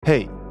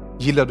Hej!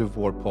 Gillar du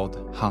vår podd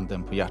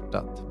Handen på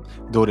hjärtat?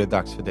 Då är det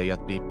dags för dig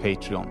att bli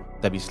Patreon,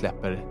 där vi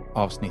släpper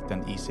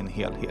avsnitten i sin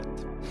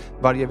helhet.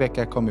 Varje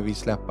vecka kommer vi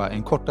släppa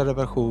en kortare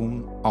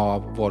version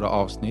av våra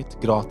avsnitt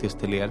gratis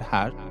till er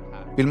här.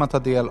 Vill man ta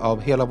del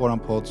av hela våran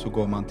podd så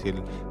går man till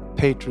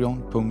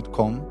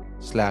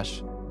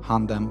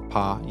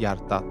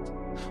patreon.com/handenpahjärtat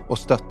och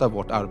stöttar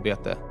vårt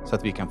arbete så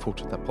att vi kan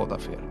fortsätta podda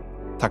för er.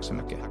 Tack så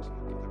mycket!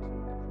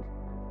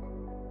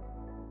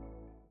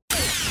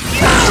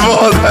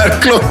 Vad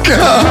är klockan?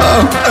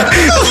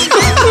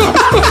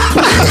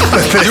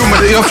 Jo,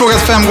 men jag har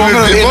frågat 5 gånger och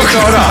är vi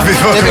klara?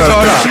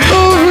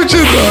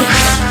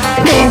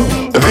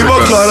 Vi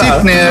var klara.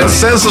 Sitt ner,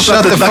 sen så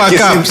shut the fuck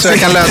up så jag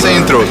kan läsa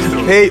introt.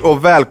 Hej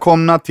och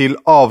välkomna till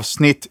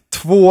avsnitt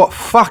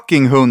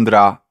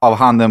 200 av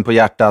Handen på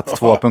hjärtat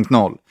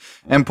 2.0.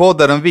 En podd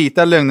där de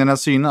vita lögnerna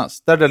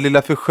synas. Där det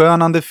lilla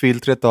förskönande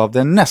filtret av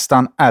den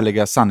nästan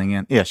ärliga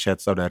sanningen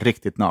ersätts av den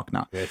riktigt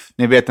nakna. Yes.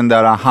 Ni vet den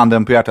där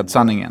Handen på hjärtat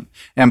sanningen.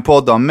 En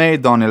podd av mig,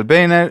 Daniel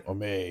Beiner. Och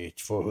mig,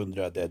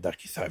 200, det är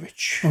Daki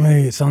Savic. Och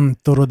mig,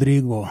 Santo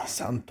Rodrigo.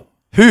 Santo.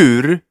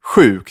 Hur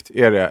sjukt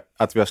är det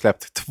att vi har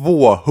släppt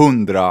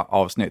 200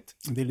 avsnitt?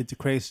 Det är lite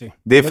crazy.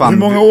 Det är fan... Hur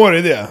många år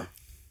är det?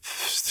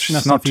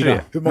 Snart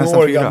 3. Hur många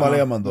år gammal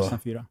är man då? Nästan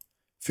 4.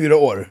 4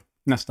 år?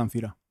 Nästan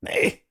 4.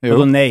 Nej.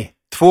 Vadå nej?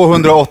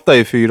 208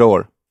 i 4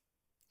 år.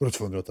 Vadå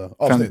 208?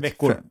 Avsnitt?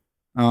 Veckor.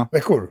 Ja.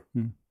 Veckor?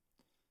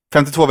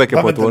 52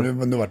 veckor på ett år.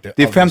 Nu vart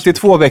Det är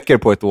 52 veckor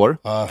på ett år.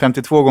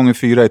 52 gånger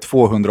 4 är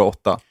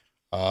 208.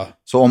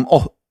 Så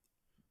om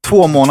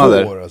 2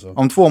 månader. År, alltså.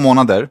 Om 2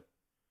 månader.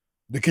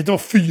 Det kan inte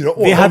vara 4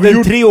 år. Vi hade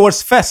en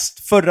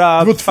 3-årsfest förra...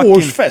 Det var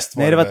 2-årsfest.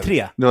 Nej, det var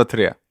 3. Det var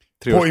 3.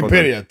 På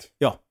Imperiet?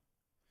 Ja.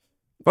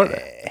 Var det?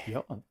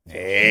 Ja.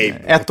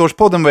 Nej.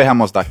 1-årspodden var ju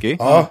hemma hos Daki.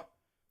 Ja.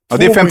 Ja,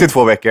 det är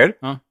 52 veckor.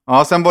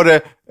 Ja, sen var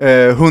det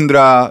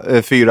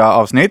 104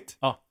 avsnitt.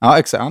 Ja,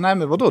 exakt. Ja, nej,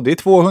 men vadå? Det är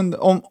 200...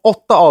 Om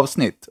 8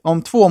 avsnitt.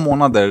 Om 2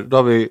 månader, då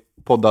har vi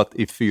poddat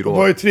i 4 år.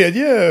 Vad är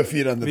tredje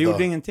firandet Vi då?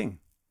 gjorde ingenting.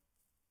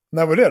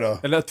 När var det då?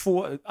 Eller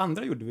 2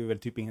 andra gjorde vi väl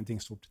typ ingenting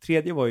stort.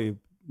 Tredje var ju...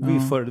 Vi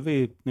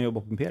när jag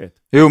jobbade på Imperiet.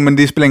 Jo, men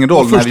det spelar ingen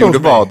roll när vi gjorde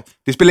vad.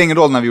 Det spelar ingen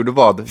roll när vi gjorde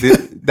vad.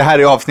 Det här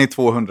är avsnitt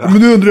 200.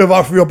 Men nu undrar jag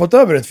varför vi har hoppat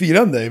över ett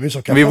firande.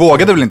 Vi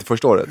vågade väl inte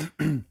första året?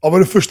 Ja, var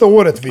det första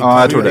året vi inte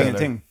jag tror det.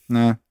 Ingenting.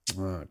 Nej.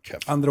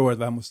 Andra året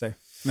var hemma hos dig.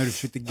 När du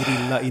försökte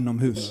grilla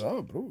inomhus.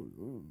 Ja, bro.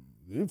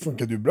 Det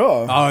funkade ju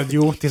bra. Ja,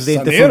 jo, tills det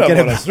inte sanera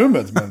funkade.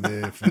 vardagsrummet, men det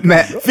funkade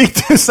Men bra.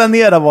 Fick du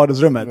sanera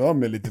vardagsrummet? Ja,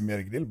 med lite mer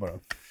grill bara.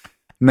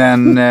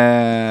 Men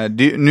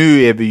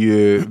nu är vi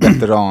ju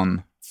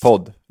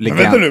veteranpodd. Men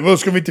vänta nu, vad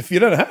ska vi inte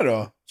fira det här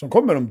då? Som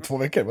kommer om 2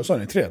 veckor, vad sa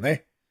ni? 3?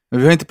 Nej. Men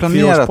vi har inte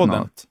planerat Fyraårspodden.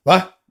 något.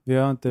 Va? Vi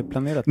har inte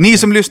planerat. Ni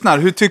som lyssnar,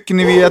 hur tycker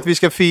ni att vi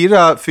ska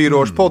fira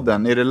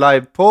 4-årspodden? Är det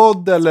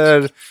livepodd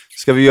eller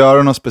ska vi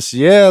göra något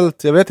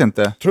speciellt? Jag vet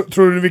inte.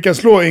 Tror du vi kan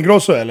slå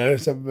Ingrosso eller?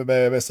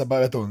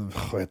 Vad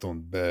heter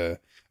hon?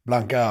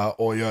 Blanka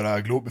och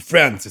göra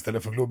Friends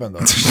istället för Globen då?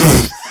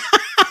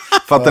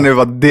 Fattar ni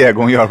vad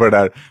Degon gör på det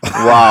där?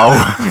 Wow!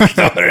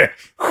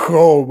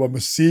 Show och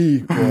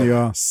musik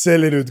och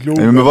säljer ut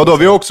Globen. Men vadå,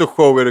 vi har också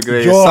shower och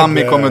grejer.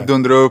 Sammy kommer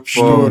dundra upp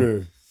och...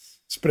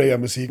 Spraya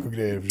musik och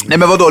grejer. Nej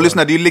men vadå,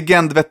 lyssna, det är ju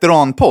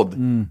legend-veteranpodd.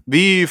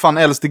 Vi är ju fan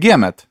äldst i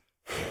gamet.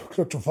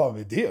 Klart som fan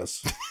vi är det.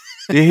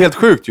 Det är helt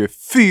sjukt ju.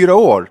 4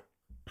 år.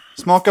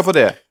 Smaka på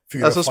det.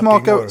 4 alltså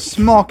fucking år.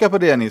 smaka på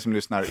det ni som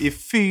lyssnar. I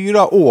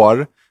 4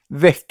 år,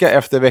 vecka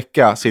efter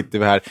vecka sitter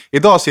vi här.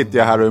 Idag sitter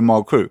jag här och är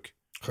magsjuk.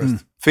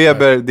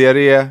 Feber,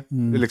 diarré,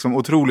 liksom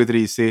otroligt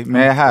risig.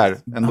 Men jag är här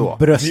ändå. Han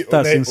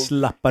bröstar sin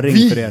slappa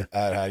ring för er. Vi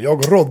är här.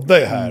 Jag roddar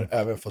är här,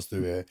 även fast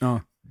du är...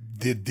 Ja.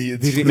 Vi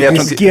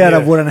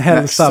riskerar vår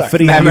hälsa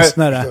för er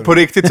lyssnare. På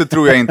riktigt så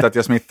tror jag inte att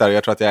jag smittar.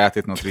 Jag tror att jag har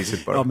ätit något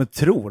risigt bara. Ja, men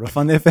tror. Vad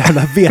fan är det för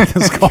jävla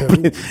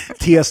vetenskaplig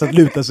tes att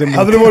luta sig mot?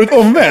 Hade det varit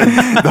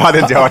omvänt? Då hade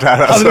inte jag varit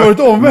här alltså. Hade det varit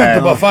omvänt? Nej.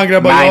 Och bara, fan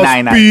grabbar,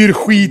 jag spyr,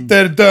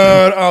 skiter,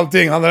 dör,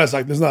 allting. Han hade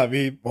sagt, lyssna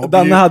här,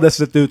 Danne hade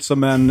sett ut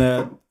som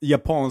en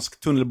japansk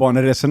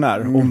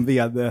tunnelbaneresenär om vi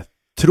hade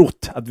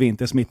trott att vi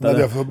inte smittade.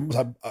 Hade jag fått så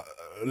här,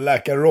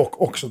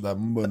 läkarrock också där,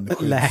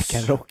 munskydd.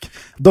 Läkarrock.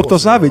 Dr.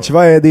 Savic,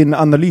 vad är din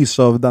analys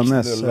av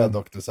Dannes? Snälla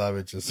Dr.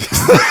 Savic.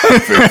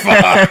 Fy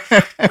fan.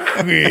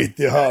 Skit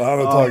i han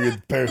har tagit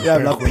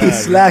jävla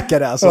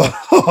pissläkare alltså.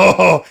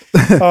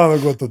 Han har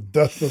gått och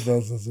dött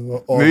någonstans.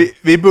 Men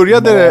vi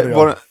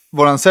började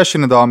våran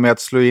session idag med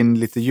att slå in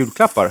lite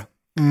julklappar.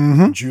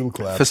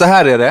 För så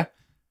här är det.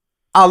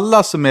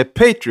 Alla som är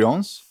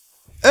Patreons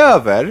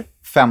över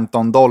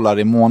 $15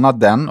 i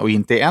månaden och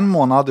inte en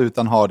månad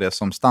utan har det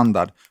som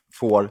standard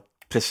får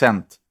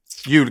present.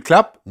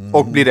 Julklapp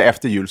och blir det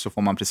efter jul så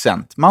får man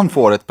present. Man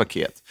får ett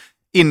paket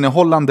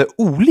innehållande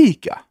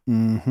olika.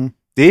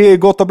 Det är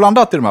gott och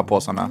blandat i de här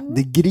påsarna.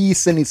 Det är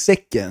grisen i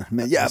säcken.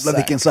 Men jävlar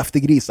vilken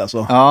saftig gris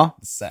alltså. Ja,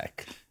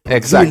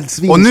 exakt.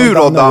 Och nu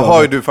Rodda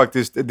har ju du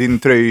faktiskt din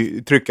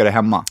tryckare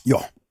hemma.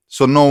 Ja.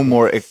 Så no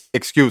more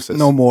excuses.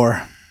 No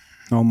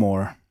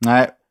more.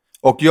 Nej.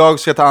 Och jag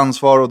ska ta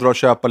ansvar och dra och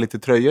köpa lite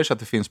tröjor så att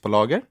det finns på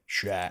lager.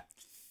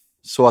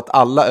 Så att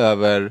alla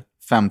över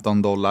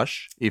 $15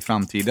 i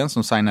framtiden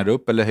som signar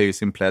upp eller höjer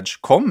sin pledge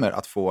kommer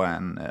att få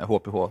en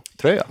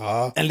HPH-tröja.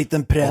 Ja. En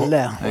liten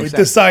prälle. Och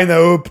inte signa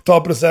upp,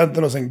 ta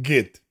presenten och sen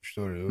git.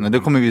 Förstår du? Men då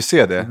kommer vi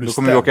se det. Då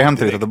kommer vi åka hem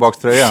till dig och ta tillbaka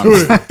tröjan.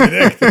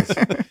 Direkt.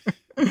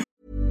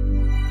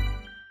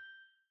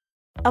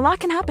 A lot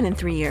can happen in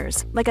 3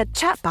 years, like a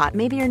chatbot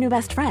may be your new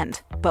best friend.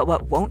 But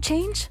what won't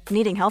change?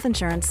 Needing health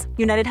insurance.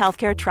 United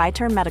Healthcare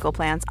Tri-Term Medical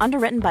Plans,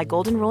 underwritten by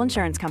Golden Rule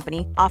Insurance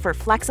Company, offer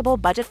flexible,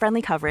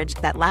 budget-friendly coverage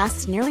that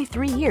lasts nearly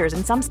 3 years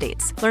in some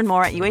states. Learn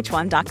more at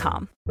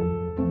uh1.com.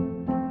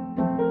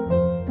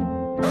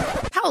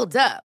 Hold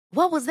up.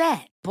 What was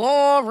that?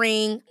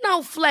 Boring.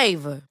 No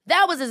flavor.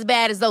 That was as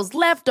bad as those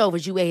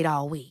leftovers you ate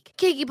all week.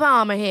 Keke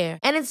Palmer here,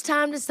 and it's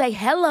time to say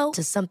hello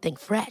to something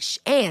fresh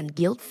and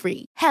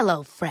guilt-free.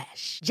 Hello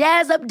Fresh.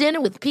 Jazz up dinner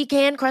with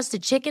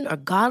pecan-crusted chicken or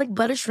garlic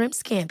butter shrimp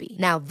scampi.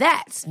 Now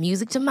that's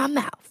music to my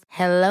mouth.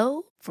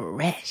 Hello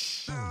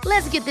Fresh.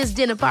 Let's get this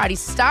dinner party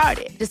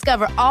started.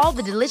 Discover all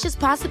the delicious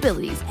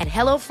possibilities at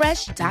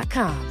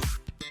hellofresh.com.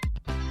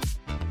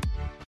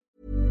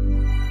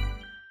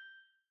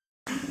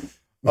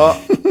 Ja,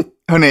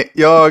 hörni,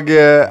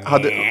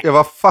 jag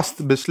var fast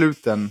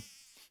besluten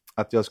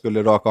att jag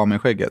skulle raka av mig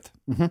skägget.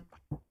 Mm-hmm.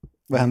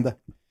 Vad hände?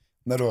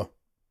 När då?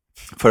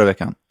 Förra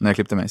veckan, när jag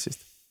klippte mig sist.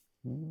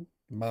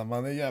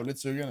 Man är jävligt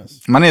sugen.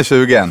 Man är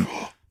sugen.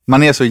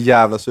 Man är så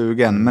jävla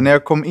sugen. Men när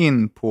jag kom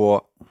in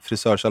på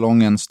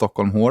frisörsalongen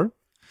Stockholm Hår,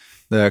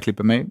 där jag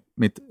klipper mig,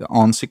 mitt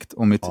ansikt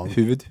och mitt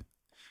huvud,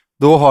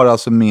 då har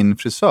alltså min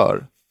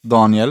frisör,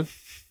 Daniel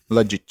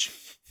Lagic,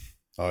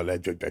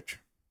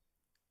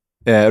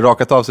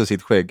 rakat av sig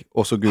sitt skägg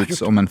och såg ut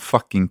som en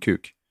fucking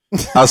kuk.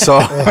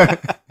 Alltså,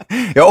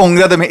 jag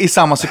ångrade mig i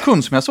samma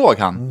sekund som jag såg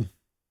han.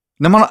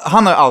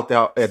 Han har alltid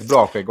ett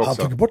bra skägg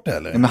också. Han tog bort det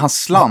eller? Men han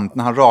slant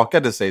när han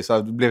rakade sig så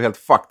det blev helt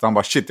fucked. Han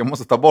bara shit, jag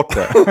måste ta bort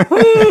det.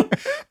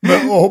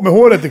 Men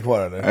håret är kvar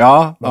eller?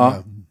 Ja.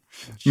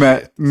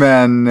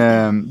 Men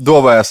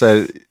då var jag så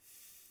här,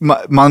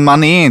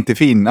 man är inte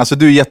fin. Alltså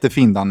du är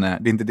jättefin, Danne.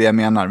 Det är inte det jag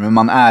menar. Men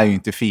man är ju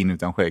inte fin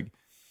utan skägg.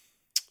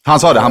 Han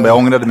sa det, han bara, jag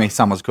ångrade mig i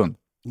samma sekund.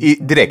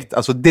 Direkt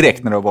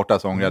när du var borta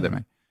så ångrade jag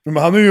mig.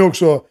 Men han har ju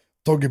också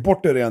tagit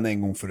bort det redan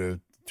en gång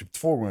förut. Typ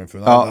 2 gånger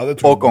förut. Ja,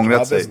 och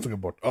ångrat sig.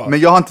 Men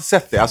jag har inte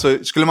sett det.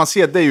 Alltså, skulle man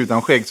se dig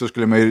utan skägg så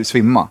skulle man ju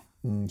svimma.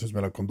 Så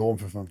som en kondom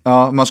för fan.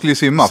 Ja, man skulle ju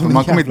svimma. För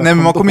man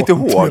kommer inte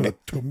ihåg.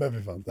 Tumme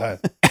för fan. Det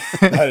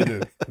här är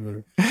du.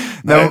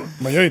 Nej,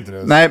 man gör inte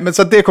det. Nej, men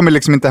så det kommer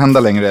liksom inte hända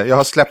längre. Jag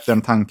har släppt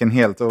den tanken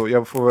helt.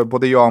 Och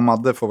både jag och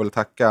Madde får väl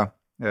tacka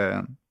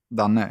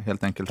Danne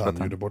helt enkelt. Han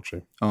gjorde bort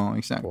sig. Ja,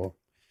 exakt.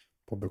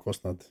 På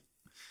bekostnad.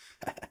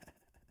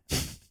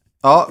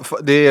 Ja,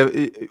 det är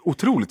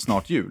otroligt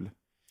snart jul.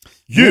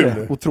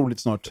 Jul? Otroligt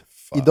snart.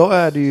 Fan. Idag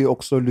är det ju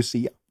också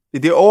Lucia.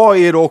 Idag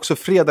är det också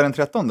fredag den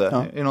 13. Ja.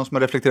 Är det någon som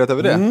har reflekterat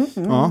över det?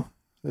 Ja.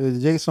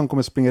 Jason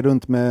kommer springa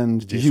runt med en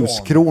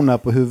ljuskrona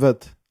på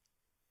huvudet.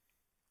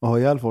 Och ha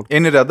ihjäl folk. Är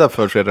ni rädda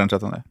för fredag den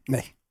 13?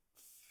 Nej.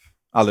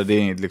 Aldrig, det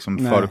är liksom,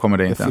 förekommer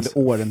det inte ens. Jag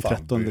fyller år den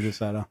 13. Det vill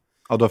säga.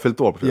 Ja, du har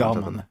fyllt år på fredag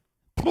den 13.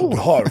 Du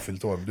har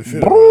fyllt år. Du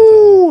fyller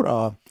år.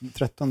 Ja,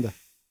 13.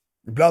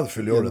 Ibland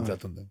fyller år den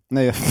 13.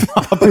 Nej,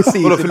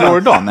 precis. Vadå, fyller år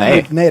idag?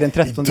 Nej, den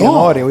 13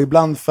 januari. Och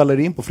ibland faller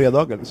det in på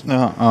fredagar. Liksom.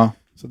 Ja.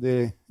 Så det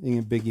är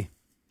ingen biggie.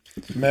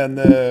 Men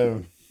det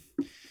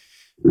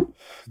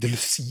är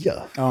Lucia.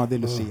 Ja, det är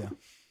Lucia.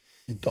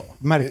 Idag.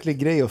 Märklig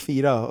grej att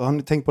fira. Har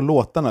ni tänkt på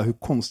låtarna? Hur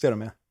konstiga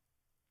de är?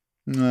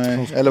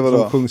 Nej, eller vadå?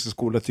 Som sjungs i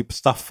skolan. Typ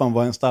Staffan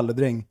var en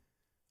stalledräng.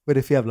 Vad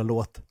är det för jävla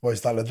låt? Vad är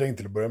stalledräng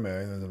till att börja med?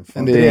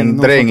 Det är en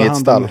dräng i ett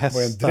stall.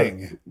 Vad är en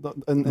dräng?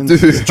 Du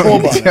är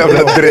en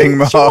jävla dräng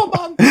med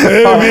Choban!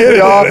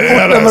 Ja,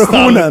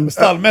 ortenversionen.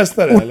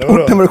 Stallmästare, eller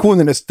vadå?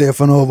 Ortenversionen är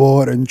Stefan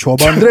var en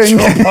Choban-dräng.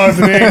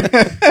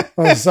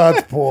 Han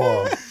satt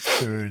på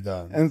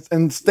hurdan.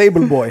 En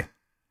stable boy.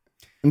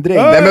 En dräng.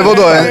 Nej, men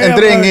vadå? En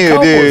dräng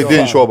är ju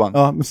en Choban.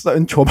 Ja,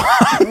 en Choban.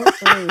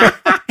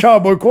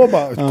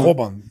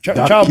 Cowboy-Koban.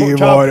 Jackie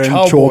var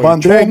en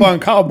Choban-dräng.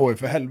 Choban-cowboy,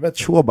 för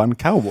helvete.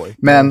 Choban-cowboy.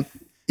 Men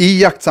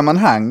i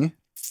jaktsammanhang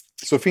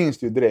så finns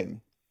det ju dräng.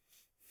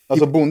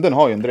 Alltså bonden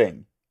har ju en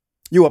dräng.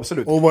 Jo,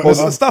 absolut.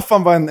 Och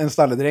Staffan var en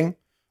stalledräng.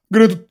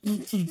 Går ut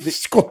och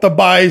skottar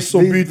bajs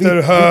och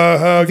byter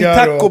högar. Vi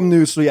tack om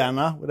nu så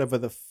gärna. Whatever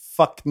the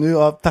fuck nu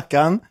av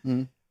tackan.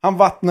 Han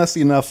vattnar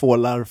sina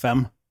fålar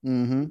 5.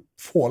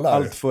 Fålar?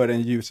 Allt för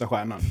den ljusa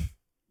stjärnan.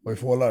 Vad är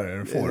fålar? Är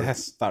det får?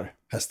 Hästar.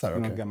 Hästar,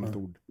 okej. Gammalt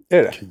ord.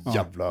 Är det?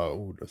 Jävla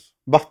ord.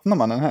 Vattnar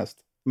man en häst?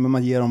 Men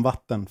man ger dem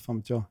vatten, fan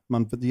vet jag.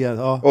 Man ger,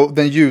 ja. Och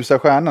den ljusa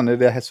stjärnan, är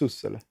det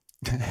Jesus eller?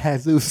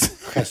 Jesus.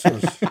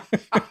 Jesus.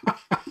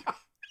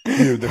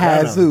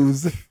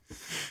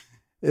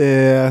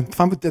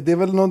 Fan vet jag, det är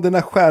väl någon den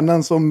där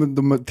stjärnan som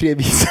de 3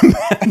 vise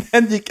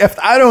männen gick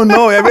efter. I don't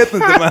know, jag vet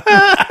inte. Men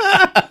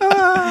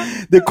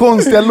det är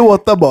konstiga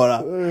låtar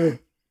bara.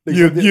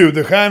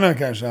 Judestjärnan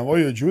kanske, han var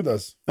ju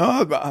Judas.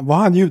 Ja, var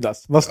han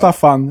Judas? Var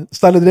Staffan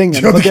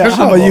stalledrängen?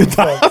 Han var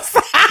Judas.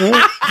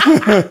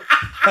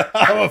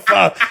 Vad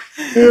fan?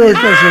 Det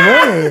kanske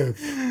var det.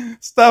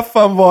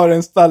 Staffan var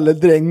en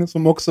stalledräng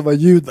som också var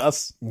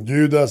Judas.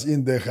 Judas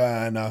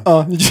Indiestjärna.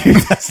 Ja,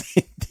 Judas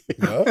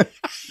Indiestjärna. Ja.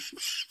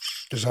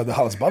 Kanske hade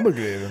halsband och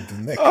grejer runt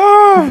din näck.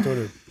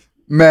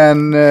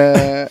 Men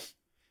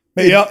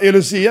är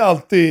Lucia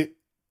alltid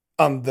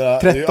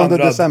 13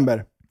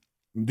 december.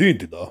 Det är ju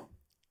inte idag.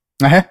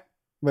 nej,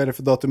 Vad är det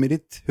för datum i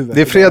ditt huvud?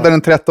 det är fredag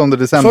den 13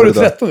 december. Så du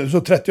idag. 13?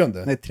 Så 30?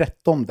 Nej,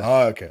 13.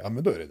 Ja, okej. Ja,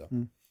 men då är det idag.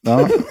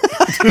 Ja.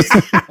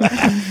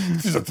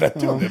 Det är så 30.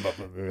 Det är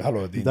bara,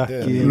 hallå, det är inte...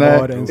 Ducky Nej.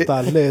 var en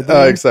stalle.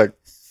 Ja, exakt.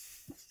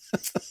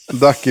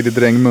 Ducky i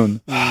drängmun.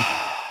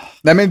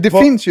 Nej, men det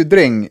finns ju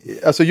dräng.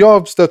 Alltså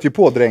jag stöter ju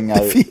på drängar.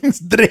 Det finns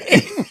dräng.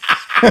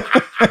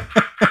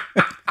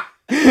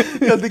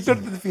 Ja, det är klart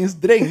att det finns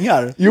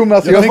drängar. Jo, men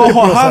alltså, Vad jag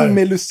har han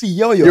med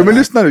Lucia att göra? Jo, men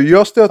lyssna nu.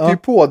 Jag stöter ju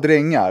på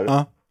drängar.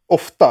 Ja.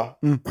 Ofta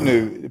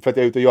nu. För att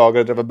jag är ute och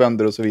jagar och träffar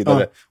bönder och så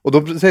vidare. Och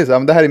då säger jag så här,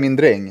 men det här är min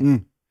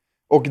dräng.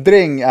 Och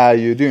dräng är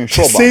ju, det är ju en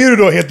shoban. Säger du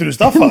då, heter du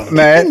Staffan?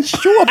 Nej.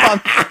 Shoban.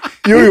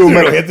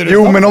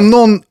 Jo, men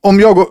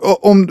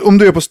om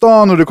du är på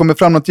stan och det kommer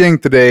fram något gäng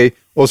till dig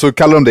och så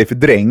kallar de dig för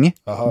dräng,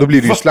 då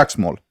blir det ju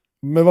slagsmål.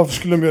 Men varför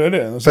skulle de göra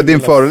det? För att det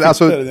är en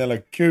alltså en jävla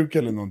kuk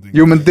eller någonting.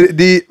 Jo, men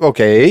det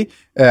okej.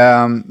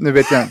 Nu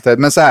vet jag inte.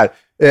 Men så här,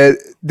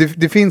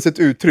 det finns ett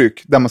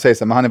uttryck där man säger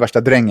så här, men han är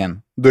värsta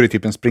drängen. Då är det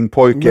typ en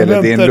springpojke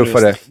eller det är en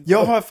luffare.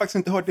 Jag har faktiskt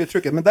inte hört det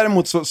uttrycket, men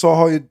däremot så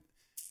har ju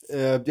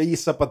jag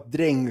gissar på att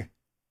dräng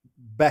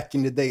back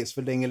in the days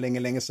för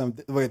länge sedan,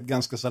 det var ju ett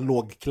ganska så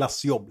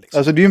lågklassjobb liksom.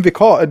 Alltså det är en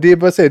vikar, det är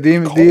vad jag säger,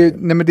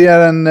 nej men det är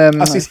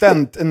en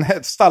assistent, en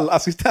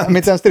stallassistent. Men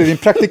inte ens det är en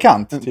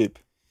praktikant typ.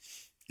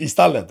 I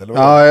stallet eller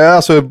vad? Ja,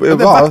 alltså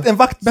en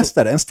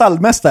vaktmästare, en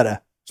stallmästare.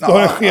 Så du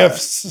har en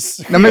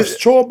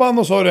chefschoban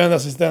och så har du en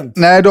assistent.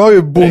 Nej, du har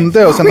ju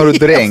bonde och sen har du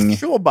dräng.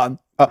 Chefschoban.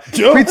 Ja,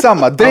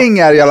 skitsamma, dräng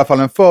är i alla fall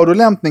en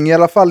förolämpning, i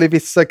alla fall i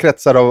vissa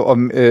kretsar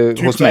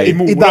typ hos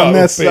mig. I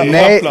Dannes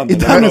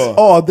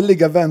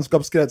adliga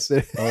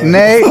vänskapskretsar.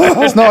 Nej,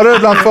 snarare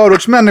bland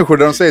förortsmänniskor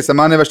där de säger så här,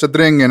 man är värsta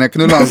drängen, jag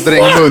knullar hans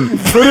drängmun.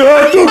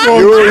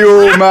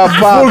 Jo, men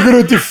fan. Folk går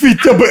ut i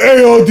fitta på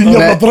din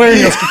jävla dräng,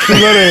 jag ska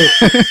knulla dig.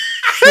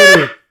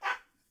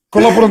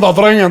 Kolla på den där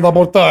drängen där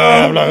borta,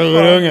 jävla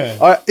huvudunge.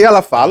 Ja, i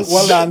alla fall,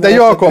 där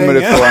jag kommer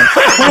ifrån.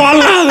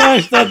 Walla,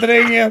 värsta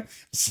drängen.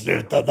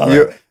 Sluta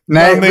där.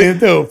 Nej, men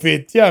inte upp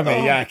fittja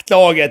med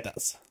jaktlaget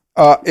alltså.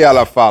 Ja, i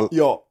alla fall.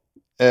 Ja.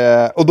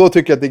 Och då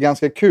tycker jag att det är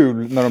ganska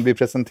kul när de blir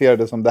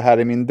presenterade som det här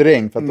är min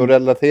dräng. För att då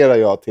relaterar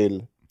jag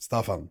till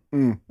Staffan.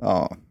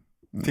 Ja.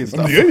 Till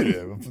Staffan. Du gör ju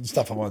det.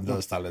 Staffan var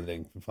en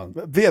stalledräng.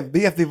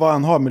 Vet vi vad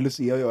han har med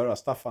Lucia att göra,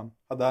 Staffan?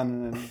 Hade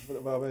han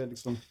vad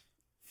liksom...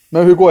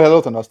 Men hur går hela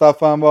låten då?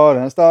 Staffan var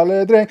en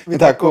stalledräng. Vi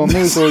taco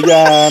nu så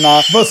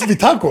gärna. Vad vi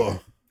taco?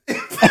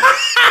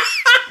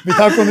 Vi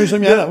taco nu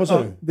som gärna. Vad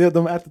sa du?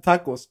 De äter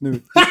tacos nu.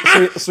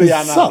 Så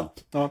gärna. Sant.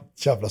 Ja.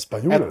 Jävla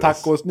spanjorer. Äter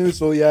tacos nu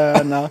så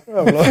gärna.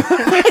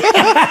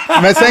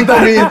 Men sen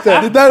kommer vi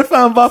inte. Det är därför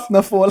han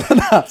vattnar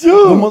fålarna.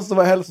 De måste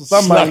vara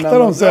hälsosamma. Slaktar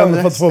de sen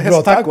för att få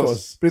bra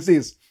tacos.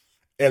 Precis.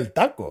 El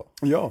taco.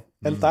 Ja,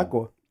 el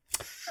taco.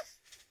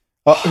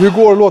 Ja, hur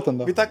går låten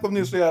då? Vi tackar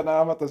nu så gärna.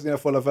 Han vattnar sina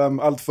fålar fram.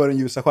 Allt för den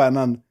ljusa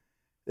stjärnan.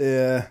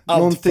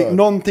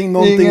 Någonting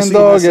ingen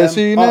dagar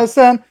synes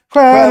sen.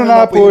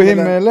 Stjärnorna på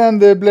himmelen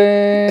det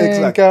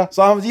blänka. Exakt.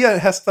 Så han ger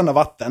hästarna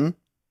vatten.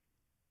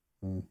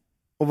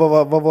 Och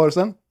vad var det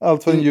sen?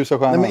 Allt för den ljusa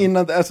stjärnan. Nej, men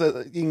innan, alltså,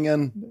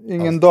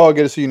 ingen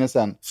dagar synes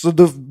sen. Så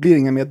då blir det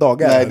inga mer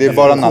dagar. Nej, det är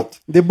bara natt.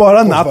 Det är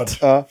bara natt.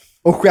 Ja.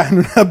 Och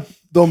stjärnorna,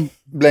 de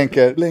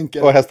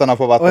blänker. Och hästarna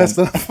får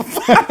vatten.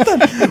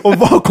 Och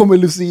vad kommer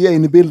Lucia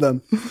in i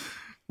bilden?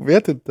 Jag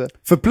vet inte.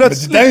 För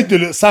plötsligt... Men det är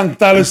ju inte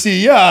Santa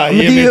Lucia.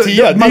 Det är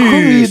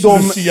ju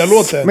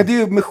Lucia-låten. Men det är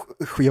ju med...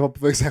 Jag var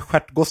på väg att säga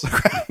stjärtgossar.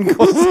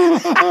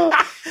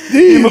 Det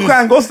är med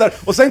stjärngossar.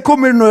 Och sen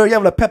kommer det några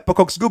jävla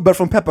pepparkaksgubbar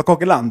från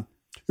Pepparkakeland.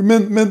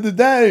 Men det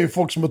där är ju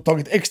folk som har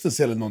tagit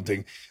ecstasy eller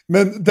någonting.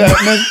 Men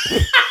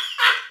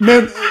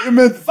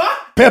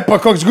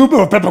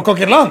pepparkaksgubbar och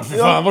Pepparkakeland. För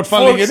fan, vart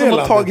fan ligger det som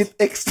landet? har tagit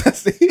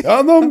ecstasy.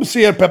 Ja, de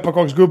ser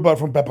pepparkaksgubbar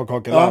från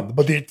Pepparkakeland.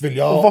 Ja. Dit vill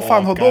jag och vad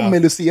fan har de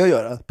med Lucia att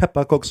göra?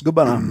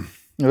 Pepparkaksgubbarna.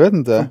 Jag vet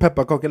inte. Från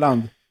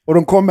Pepparkakeland. Och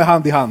de kommer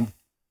hand i hand.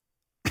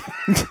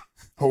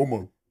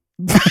 Homo.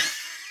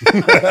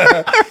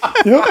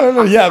 Ja, de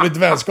är jävligt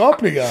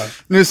vänskapliga.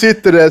 Nu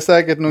sitter det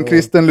säkert någon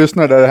kristen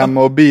lyssnare där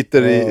hemma och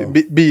biter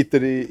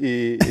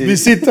i... Vi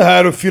sitter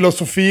här och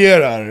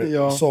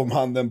filosofierar som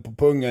handen på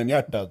pungen,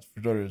 hjärtat.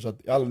 Förstår du? Så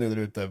att alla ni där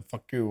ute,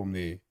 fuck you om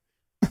ni...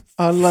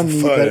 Alla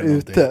ni där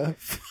ute.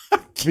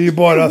 Vi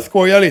bara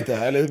skojar lite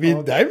här.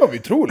 Eller det här är vad vi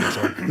tror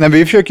liksom. Nej,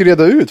 vi försöker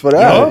reda ut vad det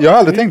är. Jag har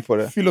aldrig tänkt på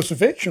det.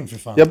 Filosofation för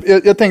fan.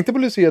 Jag tänkte på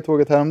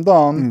Lucia-tåget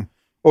häromdagen.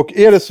 Och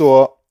är det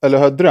så... Eller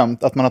har jag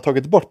drömt att man har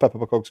tagit bort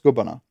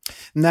pepparkaksgubbarna?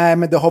 Nej,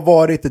 men det har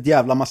varit ett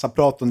jävla massa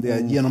prat om det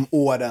genom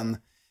åren.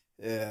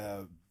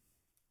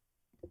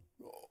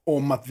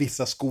 Om att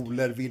vissa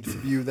skolor vill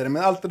förbjuda det.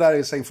 Men allt det där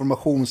är så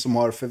information som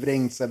har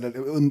förvrängts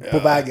eller på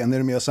vägen. När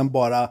de gör sen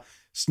bara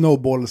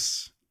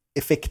snowballs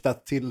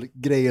effektat till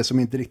grejer som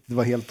inte riktigt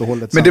var helt och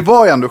hållet Men det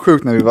var ju ändå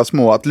sjukt när vi var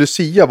små att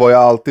Lucia var ju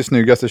alltid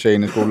snyggaste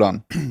tjejen i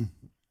skolan.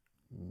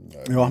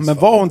 Ja, men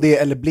var hon det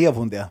eller blev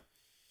hon det?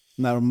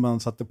 När man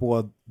satte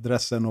på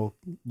dressen och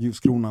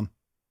ljuskronan.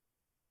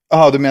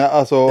 Ja, du menar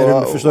alltså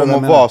om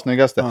hon var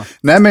snyggaste. Ja.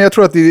 Nej, men jag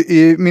tror att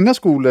i mina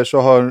skolor så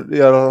har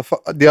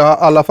det har i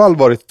alla fall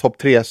varit topp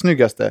 3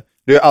 snyggaste.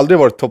 Det har aldrig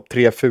varit topp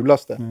 3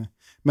 fulaste. Mm.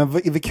 Men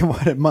vilken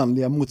var den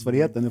manliga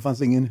motsvarigheten? Det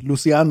fanns ingen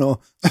Luciano.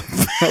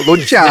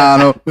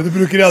 Luciano. Men det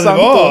brukar aldrig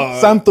vara...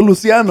 Santo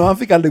Luciano, han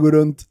fick aldrig gå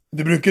runt.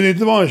 Det brukar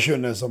inte vara en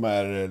tjunne som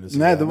är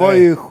Luciano. Nej, det var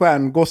ju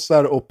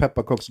stjärngossar och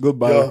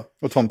pepparkaksgubbar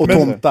och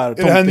tomtar.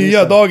 I den här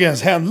nya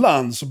dagens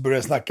hemland så börjar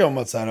jag snacka om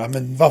att så här,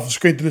 men varför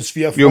ska inte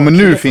Lucia få... Jo, men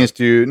nu finns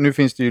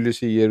det ju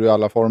lucier i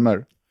alla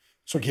former.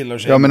 Som killar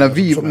och tjejer. Ja, men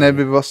när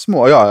vi var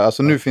små, ja,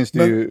 alltså nu finns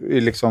det ju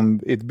liksom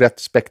ett brett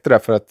spektra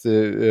för att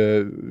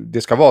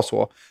det ska vara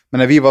så. Men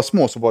när vi var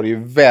små så var det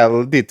ju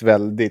väldigt,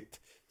 väldigt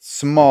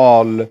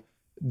smal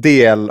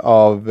del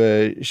av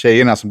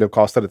tjejerna som blev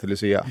castade till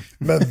Lucia.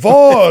 Men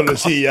var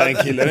Lucia en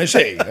kille eller en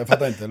tjej? Jag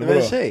fattar inte. Eller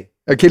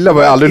vadå? Killar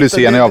var ju aldrig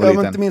Lucia när jag var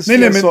liten.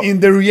 Nej, men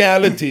in the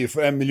reality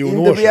för 1 miljon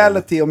år sedan. In the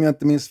reality, om jag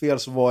inte minns fel,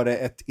 så var det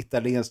ett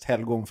italienskt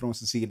helgon från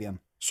Sicilien.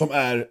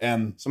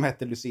 Som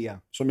hette Lucia.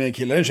 Som är en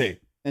kille eller en tjej?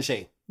 En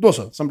tjej. Då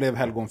så. Som blev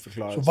helgon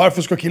förklarad. Så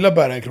varför ska killar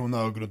bära en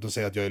krona och gå runt och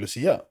säga att jag är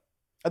Lucia?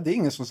 Ja, det är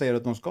ingen som säger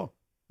att de ska.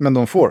 Men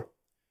de får.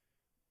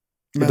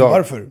 Men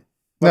varför?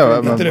 Nej,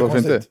 men varför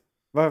inte?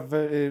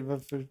 Varför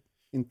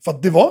inte? För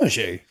att det var en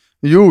tjej.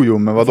 Jo,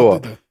 men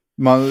vadå?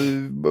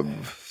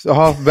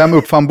 Vem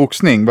uppfann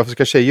boxning? Varför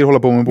ska tjejer hålla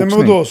på med boxning? Nej,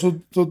 men vadå?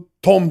 Så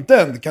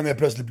tomten kan jag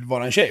plötsligt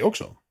vara en tjej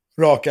också?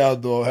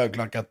 Rakad och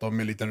högklackat och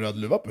med en liten röd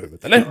luva på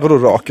huvudet, eller? Vadå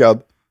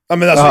rakad? Ja,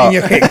 men alltså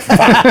ingen skägg.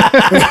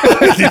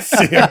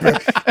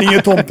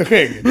 Ingen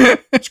tomteskägg.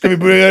 Ska vi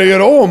börja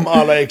göra om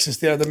alla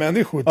existerande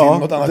människor till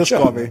något annat? Det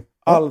ska vi.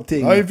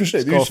 Allting. Ja, i och för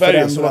sig. Det är ju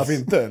Sverige, så varför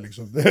inte?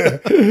 Liksom.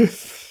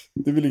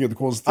 Det är väl inget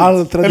konstigt.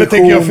 All tradition. Eller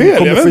tänker jag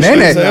fel? Jag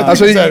vet nej.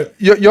 Alltså,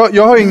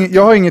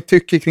 jag har inget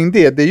tycke kring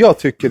det. Det jag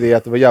tycker är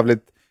att det var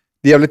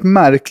jävligt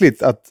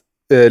märkligt att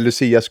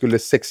Lucia skulle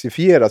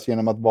sexifieras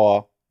genom att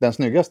vara den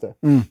snyggaste.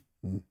 Mm.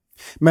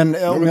 Men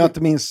om jag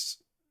inte minns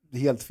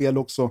helt fel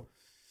också,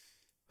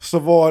 så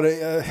var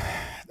det,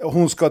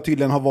 hon ska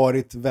tydligen ha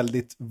varit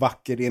väldigt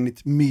vacker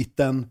enligt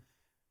myten.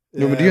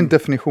 Jo, men det är ju en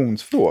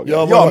definitionsfråga.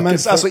 Ja, men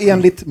alltså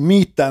enligt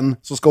myten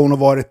så ska hon ha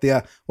varit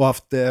det och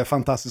haft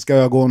fantastiska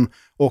ögon.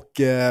 Och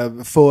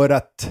för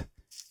att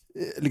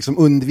liksom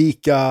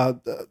undvika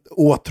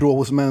åtrå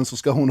hos män så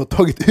ska hon ha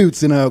tagit ut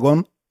sina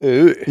ögon.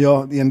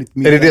 Ja, enligt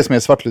myten. Är det som är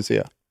svart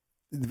Lucia?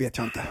 Det vet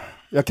jag inte.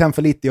 Jag kan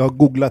för lite. Jag har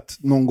googlat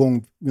någon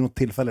gång vid något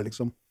tillfälle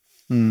liksom.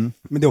 Mm.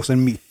 Men det är också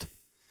en myt.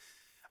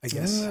 I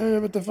guess.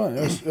 Jag vet inte fan.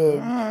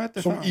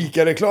 Som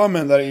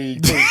ICA-reklamen där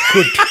i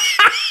Kurt.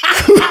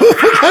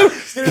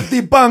 Ska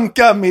du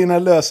debunka mina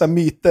lösa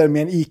myter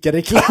med en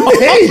ICA-reklam?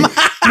 Nej!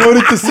 Nu har du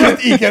inte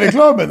sett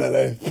ICA-reklamen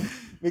eller?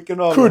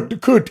 Vilken av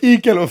Kurt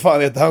Ica, vad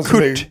fan heter han?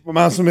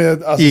 Han som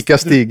är alltså,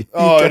 Ica-Stig.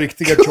 Ja,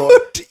 riktiga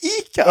Kurt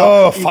Ica!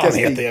 Ja, fan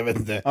heter jag vet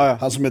inte. Ja.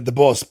 Han som är the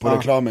boss på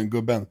reklamen,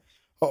 gubben.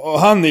 Och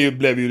han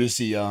blev ju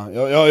Lucia.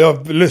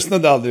 Jag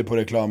lyssnade aldrig på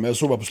reklam. Jag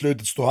såg bara på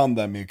slutet stod han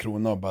där med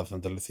krona och bara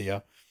för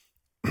Lucia.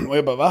 Och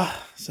jag bara, va?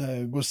 Så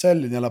här, gå och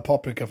sälj en jävla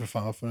paprika för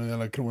fan. För en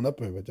jävla krona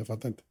på huvudet, jag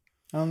fattar inte.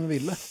 Han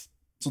ville.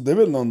 Så det är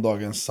väl någon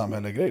dagens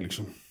samhälle-grej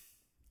liksom.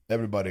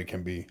 Everybody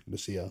can be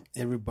Lucia.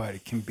 Everybody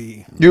can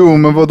be. Jo,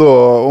 men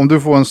vadå? Om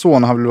du får en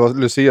son och han vill vara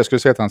Lucia, skulle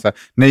du säga till honom så här: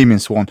 nej min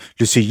son,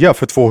 Lucia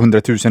för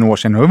 200 000 år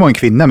sedan, hon var en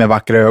kvinna med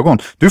vackra ögon.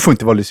 Du får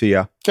inte vara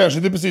Lucia. Kanske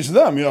det är precis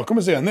sådär, men jag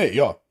kommer säga nej,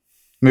 ja.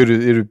 Men är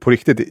du på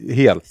riktigt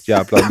helt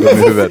jävla dum i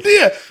huvudet? Varför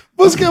det?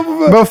 Vad ska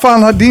jag... Vad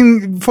fan,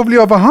 får väl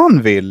göra vad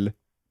han vill?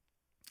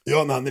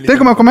 Ja, när han är lite...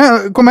 Tänk om man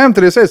kommer hem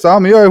till dig och säger så här,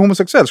 men jag är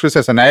homosexuell. Skulle du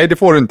säga så här, nej det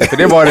får du inte, för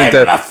det var det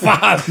inte.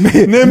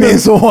 Nej, men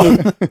så.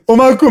 Om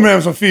han kommer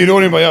hem som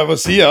 4-åring bara,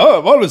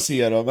 vad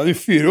Lucia då? Men det är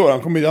 4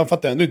 år, han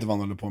fattar ändå inte vad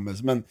han håller på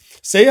med. Men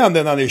säger han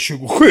det när han är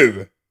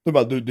 27, då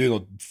bara, du är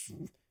något...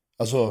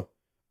 Alltså,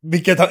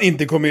 vilket han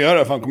inte kommer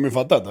göra, för han kommer ju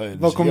fatta att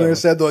vad kommer du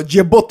säga då?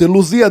 Ge bort det,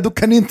 Lucia, du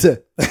kan inte.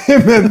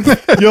 Men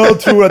jag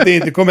tror att det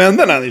inte kommer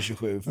hända när han är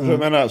 27. För jag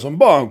menar, som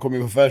barn kommer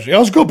ju på färs.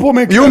 Jag ska på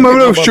mig. Jo, men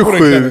vadå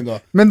 27?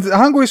 Men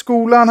han går i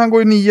skolan, han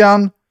går i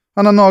 9:an,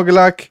 han har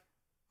nagellack,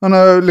 han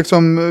har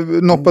liksom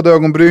noppade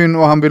ögonbryn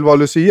och han vill vara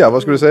Lucia.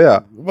 Vad ska du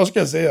säga? Vad ska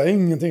jag säga?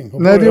 Ingenting.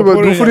 Nej, då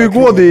får du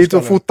gå dit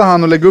och fota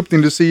han och lägga upp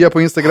din Lucia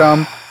på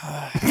Instagram.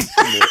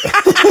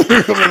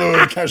 Det kommer jag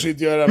nog kanske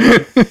inte göra, men...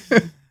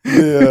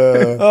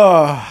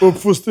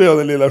 uppfostrar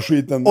den lilla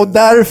skiten. Och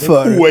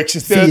därför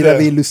firar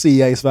vi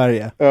Lucia i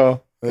Sverige. Ja,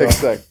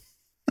 exakt.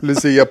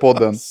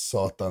 Lucia-podden.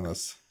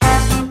 Satanas.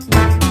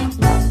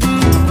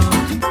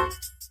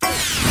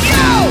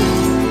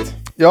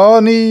 Ja,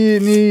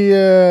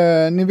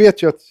 ni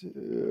vet ju att,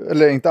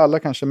 eller inte alla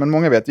kanske, men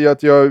många vet ju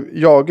att jag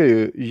jagar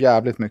ju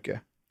jävligt mycket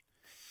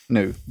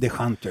nu. The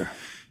Hunter.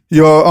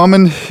 Ja,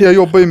 men jag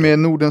jobbar ju med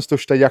Nordens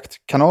största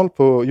jaktkanal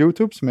på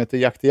YouTube som heter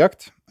Jakt i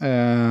Jakt.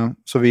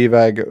 Så vi är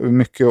iväg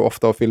mycket och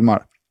ofta och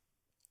filmar.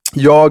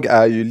 jag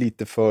är ju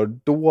lite för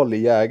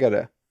dålig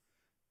jägare.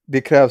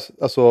 Det krävs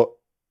alltså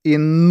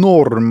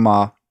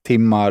enorma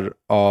timmar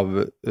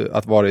av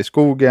att vara i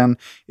skogen,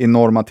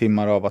 enorma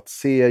timmar av att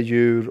se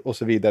djur och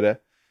så vidare.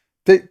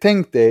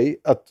 Tänk dig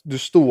att du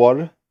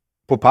står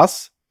på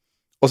pass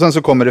och sen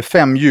så kommer det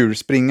 5 djur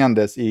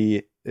springandes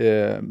i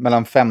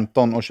mellan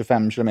 15 och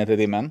 25 km i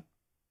timmen.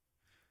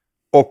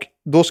 Och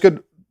då ska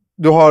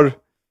du har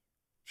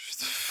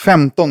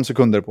 15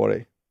 sekunder på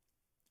dig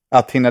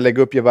att hinna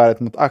lägga upp geväret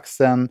mot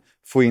axeln,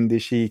 få in det i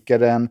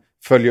kikaren,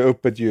 följa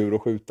upp ett djur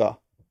och skjuta.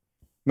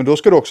 Men då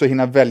ska du också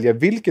hinna välja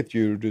vilket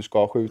djur du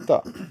ska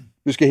skjuta.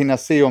 Du ska hinna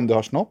se om du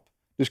har snopp.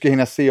 Du ska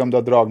hinna se om du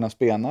har dragna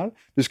spenar.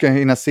 Du ska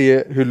hinna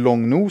se hur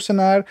lång nosen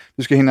är.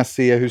 Du ska hinna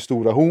se hur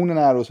stora hornen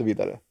är och så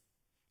vidare.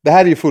 Det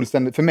här är ju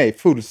för mig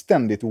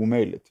fullständigt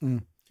omöjligt.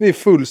 Det är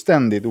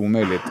fullständigt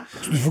omöjligt.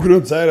 Så du får gå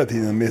runt så här hela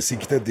tiden med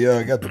siktet i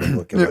ögat.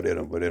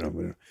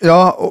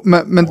 Ja,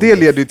 men det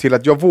leder ju till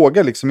att jag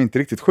vågar liksom inte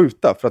riktigt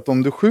skjuta. För att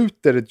om du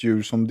skjuter ett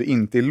djur som det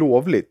inte är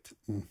lovligt,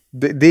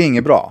 det är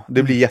inget bra.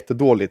 Det blir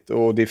jättedåligt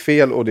och det är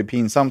fel och det är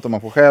pinsamt om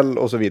man får skäll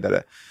och så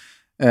vidare.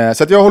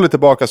 Så att jag håller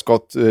tillbaka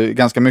skott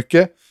ganska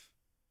mycket.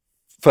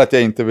 För att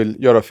jag inte vill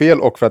göra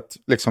fel och för att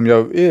liksom,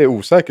 jag är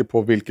osäker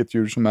på vilket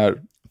djur som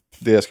är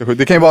det jag ska skjuta.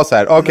 Det kan ju vara så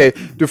här, okej,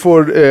 du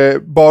får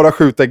bara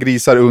skjuta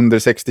grisar under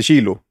 60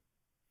 kilo.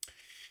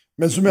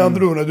 Men som i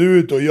andra ord, när du är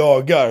ute och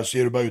jagar så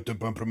är du bara ute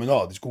på en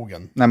promenad i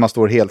skogen. När man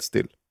står helt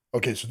still.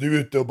 Okej, så du är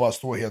ute och bara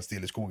står helt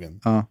still i skogen.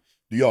 Ja.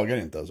 Du jagar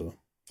inte alltså?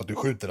 För att du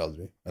skjuter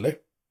aldrig, eller?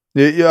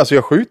 Alltså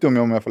jag skjuter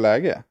om jag får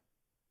läge.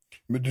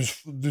 Men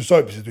du sa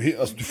ju precis,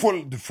 alltså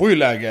du får ju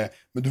läge,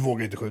 men du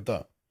vågar inte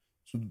skjuta.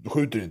 Så du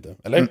skjuter inte,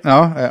 eller?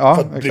 Ja,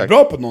 för att bli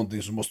bra på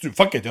någonting så måste du,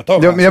 fuck it, jag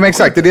tar ja, men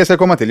exakt, det är det jag ska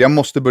komma till. Jag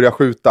måste börja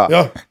skjuta.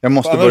 Ja, jag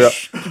måste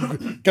annars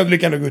kan du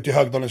lika gärna gå ut i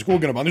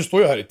Högdalenskogen och bara, nu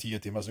står jag här i 10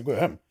 timmar, så går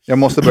jag hem. Jag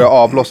måste börja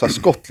avlossa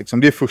skott, liksom.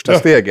 Det är första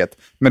steget.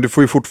 Men du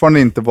får ju fortfarande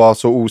inte vara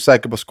så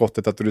osäker på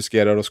skottet att du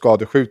riskerar att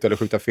skadeskjuta eller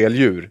skjuta fel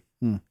djur.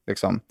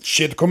 Liksom.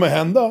 Shit kommer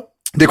hända.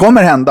 Det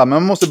kommer hända, men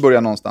man måste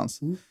börja någonstans.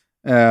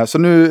 Så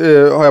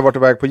nu har jag varit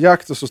iväg på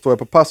jakt och så står jag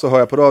på pass och hör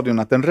jag på radion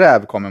att en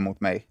räv kommer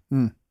mot mig.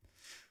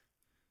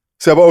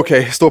 Så jag bara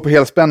okej, står på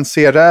helspänn,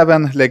 ser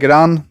räven, lägger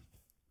an,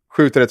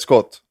 skjuter ett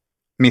skott,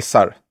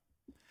 missar.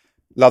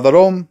 Laddar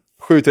om,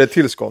 skjuter ett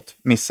till skott,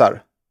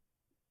 missar.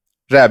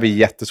 Räv är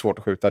jättesvårt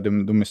att skjuta,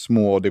 de är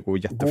små och det går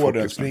jättefort. Går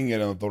den, liksom. Springer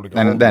den åt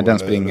olika håll? Nej, den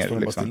springer.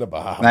 Liksom.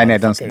 Nej,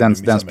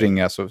 den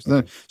springer alltså,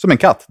 som en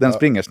katt, den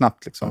springer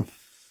snabbt liksom.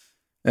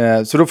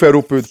 Så då får jag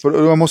ropa ut på,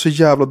 jag mår så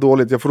jävla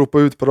dåligt, jag får ropa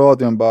ut på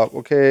radion bara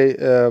okej,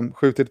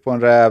 skjutit på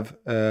en räv.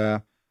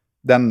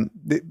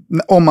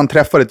 Om man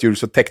träffar ett djur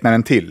så tecknar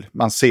den till.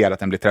 Man ser att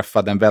den blir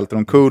träffad, den välter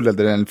omkull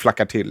eller den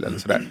flackar till eller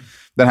sådär.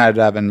 Den här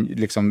räven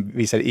liksom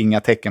visar inga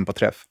tecken på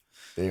träff.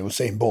 Det är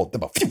Usain Bolt, det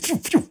bara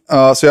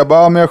Ja, så jag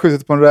bara, men jag har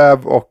skjutit på en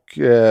räv och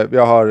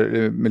jag har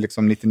med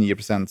liksom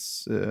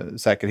 99%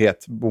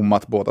 säkerhet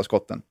bommat båda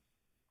skotten.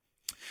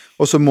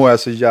 Och så mår jag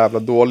så jävla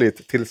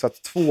dåligt tills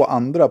att 2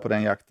 andra på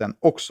den jakten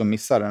också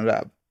missar en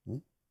räv.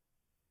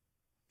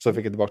 Så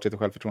fick jag tillbaka lite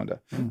självförtroende.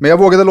 Men jag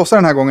vågade lossa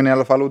den här gången i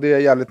alla fall och det är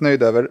jag jävligt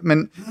nöjd över.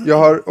 Men jag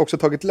har också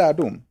tagit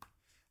lärdom.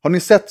 Har ni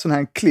sett sån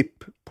här klipp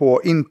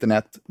på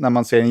internet när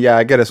man ser en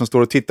jägare som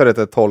står och tittar åt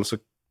ett håll så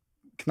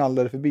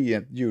knallar det förbi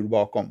ett djur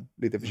bakom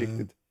lite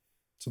försiktigt.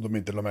 Så de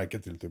inte la märke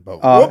till typ.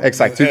 Ja,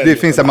 exakt. Det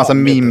finns en massa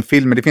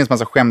meme-filmer, det finns en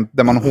massa skämt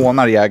där man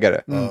hånar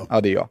jägare.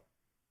 Ja, det är jag.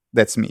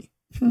 That's me.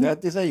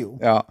 That is you.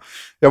 Ja.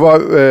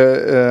 Jag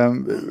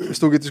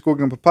stod ute i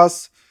skogen på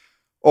pass.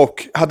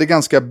 Och hade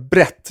ganska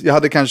brett, jag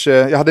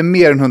hade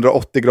mer än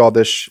 180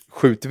 graders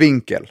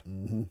skjutvinkel.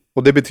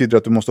 Och det betyder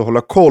att du måste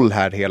hålla koll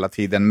här hela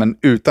tiden, men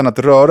utan att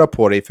röra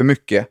på dig för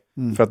mycket,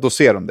 för att då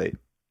ser de dig.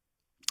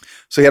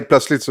 Så helt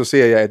plötsligt så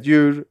ser jag ett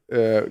djur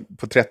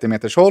på 30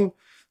 meters håll,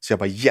 så jag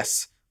bara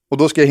yes. Och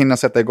då ska jag hinna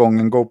sätta igång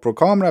en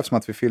GoPro-kamera eftersom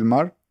att vi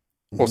filmar.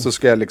 Och så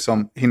ska jag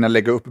liksom hinna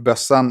lägga upp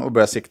bössan och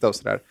börja sikta och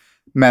sådär.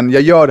 Men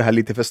jag gör det här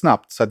lite för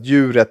snabbt så att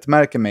djuret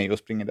märker mig och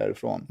springer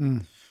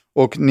därifrån.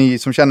 Och ni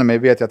som känner mig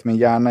vet ju att min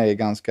hjärna är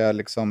ganska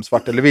liksom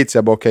svart eller vit. Så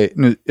jag bara okej,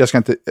 nu, jag ska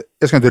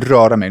inte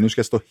röra mig. Nu ska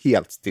jag stå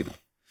helt still.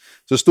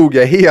 Så stod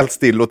jag helt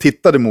still och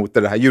tittade mot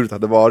där det här djuret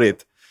hade varit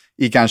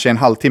i kanske en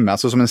halvtimme.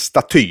 Alltså som en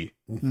staty.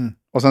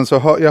 Och sen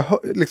så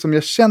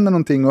jag känner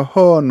någonting och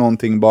hör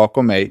någonting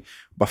bakom mig.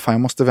 Bara fan,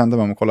 jag måste vända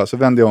mig om och kolla. Så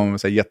vänder jag om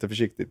och säger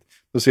jätteförsiktigt.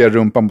 Då ser jag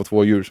rumpan på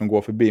 2 djur som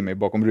går förbi mig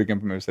bakom ryggen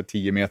på mig så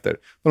 10 meter.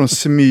 Då har de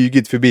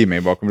smygit förbi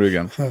mig bakom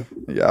ryggen.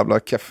 Jävla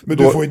keff. Men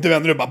du får inte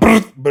vända dig och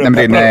bara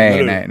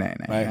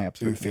nej,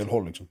 absolut fel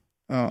håll liksom.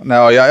 Ja,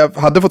 nej, jag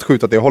hade fått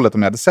skjuta åt det hållet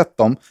om jag hade sett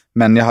dem.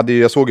 Men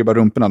jag såg ju bara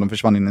rumporna, de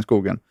försvann in i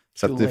skogen.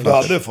 Så att du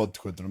hade fått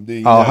skjuta dem.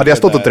 Ja, hade jag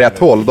stått åt rätt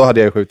håll, då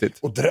hade jag skjutit.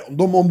 Och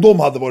om de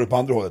hade varit på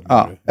andra hållet?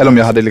 Ja, eller om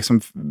jag hade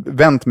liksom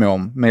vänt mig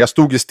om. Men jag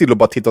stod ju still och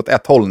bara tittade åt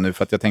ett håll nu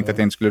för att jag tänkte att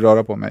jag inte skulle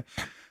röra på mig.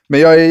 Men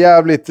jag är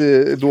jävligt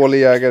dålig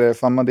jägare.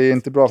 Fan, det är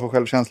inte bra för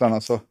självkänslan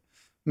alltså.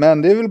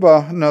 Men det är väl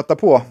bara nöta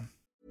på.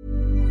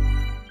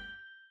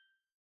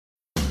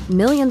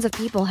 Millions of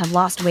people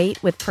have lost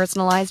weight with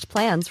personalized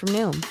plans from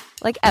Noom.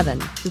 Like Evan,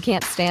 who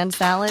can't stand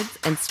salads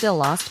and still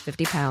lost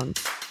 50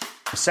 pounds.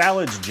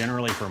 Salads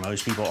generally for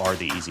most people are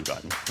the easy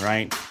button,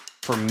 right?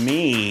 For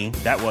me,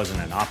 that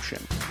wasn't an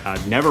option. I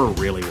never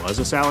really was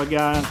a salad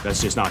guy.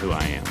 That's just not who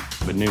I am.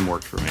 But Noom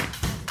worked for me.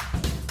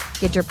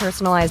 Get your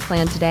personalized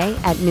plan today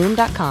at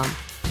Noom.com.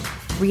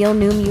 Real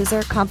Noom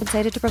user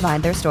compensated to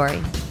provide their story.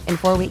 In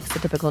 4 weeks, the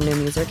typical Noom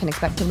user can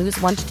expect to lose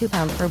 1 to 2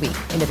 pounds per week.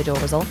 Individual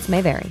results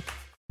may vary.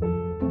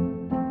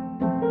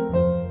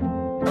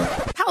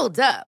 Hold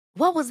up.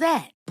 What was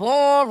that?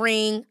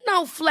 Boring.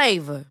 No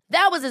flavor.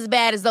 That was as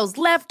bad as those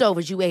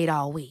leftovers you ate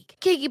all week.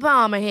 Keke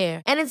Palmer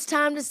here. And it's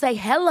time to say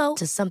hello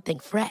to something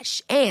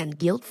fresh and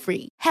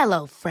guilt-free.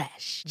 Hello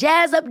Fresh.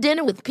 Jazz up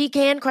dinner with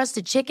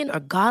pecan-crusted chicken or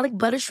garlic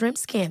butter shrimp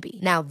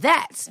scampi. Now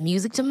that's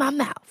music to my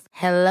mouth.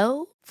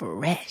 Hello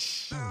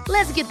Fresh.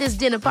 Let's get this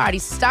dinner party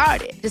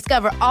started.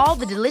 Discover all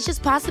the delicious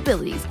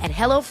possibilities at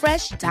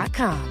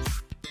hellofresh.com.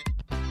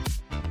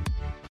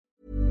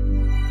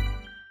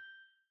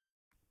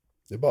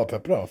 Det är bara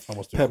peppra. Man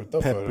måste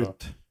skjuta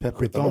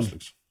Pepprigt on. liksom.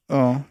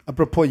 Ja.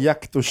 Apropå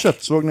jakt och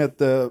kött, såg ni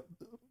att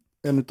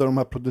en av de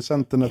här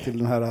producenterna till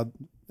den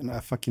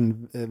här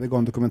fucking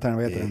vegan-dokumentären,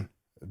 vad heter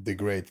den? The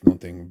Great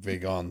någonting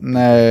vegan.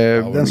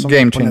 Nej, den som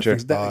Game Changer.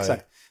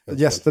 Exakt.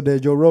 Gästade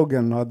Joe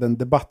Rogan och hade en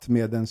debatt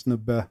med en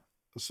snubbe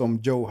som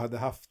Joe hade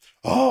haft.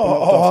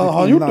 Har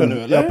han gjort det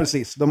nu eller? Ja,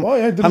 precis.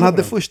 Han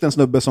hade först en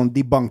snubbe som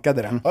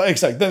debunkade den. Ja,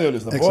 exakt, den jag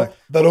lyssnade på.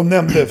 Där de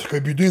nämnde, ska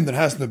vi bjuda in den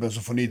här snubben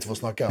så får ni 2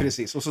 snacka.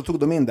 Precis, och så tog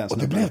de in den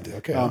snubben. Och det blev det,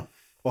 okej. Ja.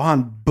 Och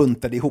han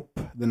buntade ihop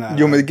den här...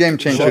 Jo, men Game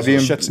Changer, det är ju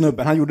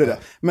köttsnubben, han gjorde det.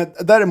 Men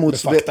däremot,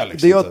 fakta, liksom,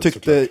 det jag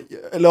tyckte...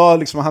 Eller ja,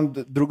 liksom,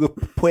 han drog upp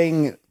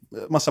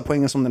massa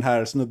poäng som den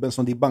här snubben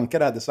som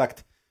debunkade hade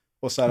sagt.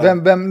 Och så här,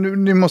 vem,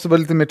 ni måste vara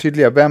lite mer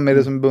tydliga. Vem är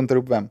det som buntar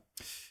ihop vem?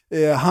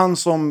 Han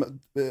som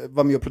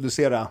var med och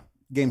producerade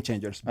Game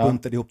Changers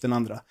buntade ihop den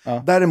andra.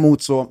 Ja.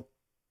 Däremot så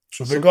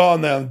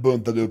veganen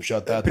buntade upp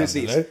köttätaren,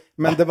 precis. Eller?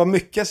 Men det var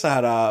mycket så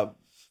här...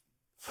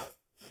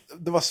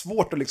 Det var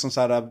svårt att liksom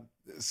så här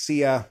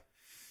se...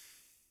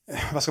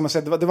 Vad ska man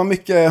säga? Det var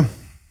mycket...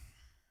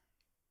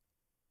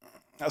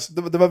 Alltså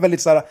det var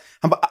väldigt så här...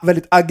 Han var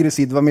väldigt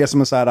aggressiv. Det var mer som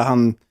en så här...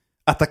 Han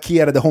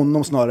attackerade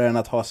honom snarare än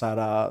att ha så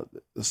här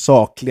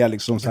sakliga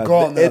liksom så här.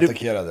 Veganen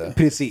attackerade.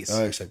 Precis.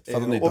 Ja, exakt. För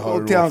att de inte har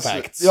raw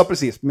facts. Ja,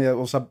 precis. Med,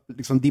 och så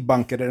liksom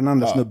debunkade den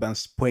andra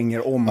snubbens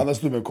poänger om. Andra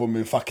snubben kom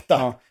med fakta.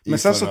 Ja. Men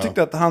sen så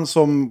tyckte jag att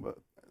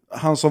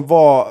han som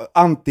var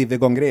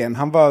anti-vegan-grejen,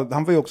 han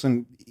var ju också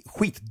en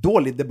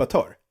skitdålig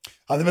debattör.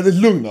 Han är väldigt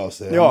lugn av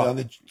sig. Ja.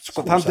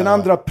 Den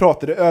andra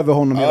pratade över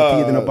honom hela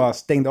tiden och bara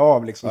stängde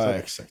av. Liksom, så.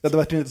 Exakt. Det hade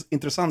varit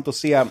intressant att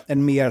se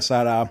en mer så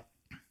här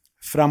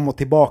fram och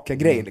tillbaka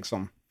grej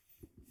liksom.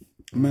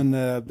 Men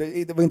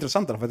det var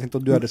intressant för jag tänkte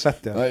att du hade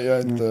sett det. Nej, jag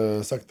har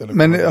inte sagt det.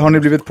 Men har ni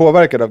blivit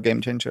påverkade av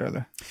Game Changer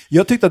eller?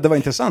 Jag tyckte att det var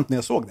intressant när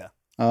jag såg det.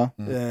 Ja.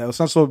 Och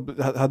sen så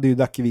hade ju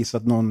Dacke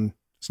visat någon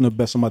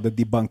snubbe som hade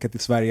debunkat i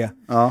Sverige.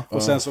 Ja.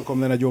 Och sen så kom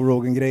den här Joe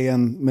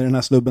Rogan-grejen med den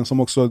här snubben som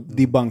också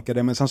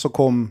debunkade. Men sen så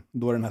kom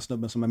då den här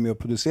snubben som är med och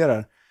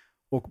producerar.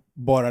 Och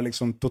bara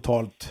liksom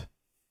totalt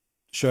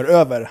kör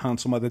över han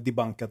som hade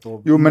debunkat.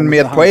 Och jo, men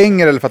med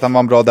poänger eller för att han var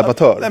en bra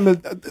debattör? Nej,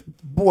 men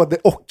både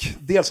och.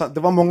 Dels, det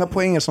var många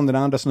poänger som den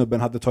andra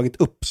snubben hade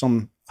tagit upp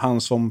som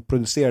han som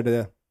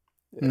producerade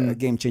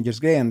Game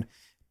Changers-grejen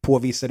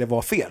påvisade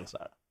var fel.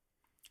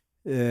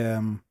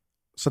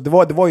 Så det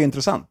var ju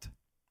intressant.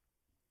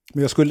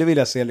 Men jag skulle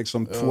vilja se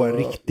liksom 2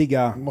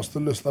 riktiga... Måste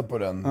lyssna på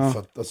den. För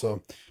att, alltså,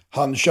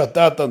 han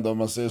köttätande, om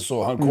man säger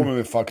så. Han kommer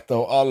med fakta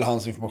och all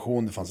hans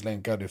information, det fanns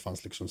länkar, det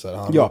fanns liksom så här.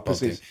 Han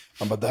precis.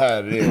 Han bara, det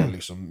här är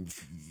liksom...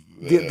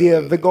 Det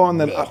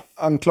veganen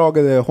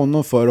anklagade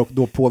honom för och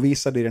då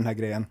påvisade i den här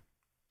grejen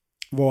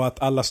var att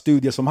alla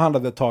studier som han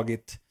hade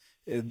tagit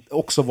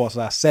också var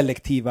så här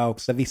selektiva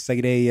och så vissa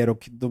grejer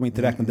och de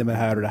inte räknade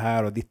med det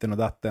här och ditten och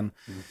datten.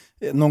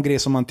 Någon grej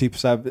som man typ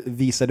så här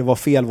visade var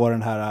fel var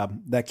det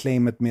här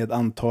claimet med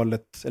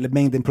antalet eller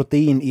mängden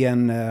protein i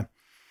en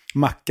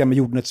macka med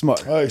jordnötssmör.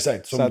 Ja,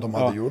 exakt, som de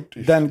hade gjort.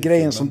 Den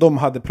grejen som de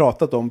hade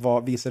pratat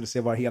om visade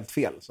sig vara helt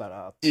fel. Så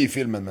här, att, i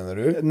filmen menar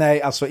du?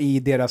 Nej, alltså i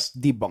deras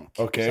debunk.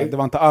 Okay. Så det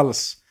var inte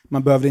alls,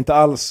 man behövde inte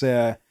alls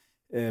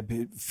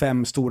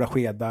 5 stora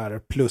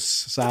skedar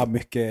plus så här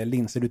mycket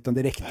linser, utan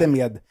det räckte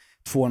med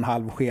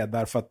 2,5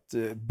 skedar för att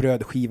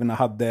brödskivorna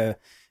hade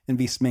en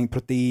viss mängd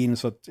protein.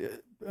 Så att,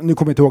 nu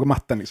kommer jag inte ihåg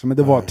matten liksom, men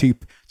det var typ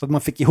så att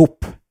man fick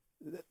ihop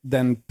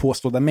den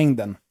påstådda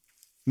mängden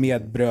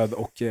med bröd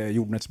och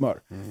jordnötssmör.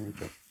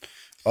 Okay.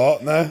 Ja,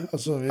 nej.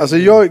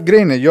 Alltså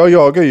grejen är, jag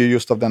jagar ju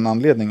just av den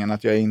anledningen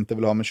att jag inte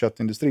vill ha med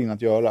köttindustrin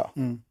att göra.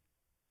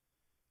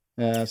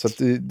 Så att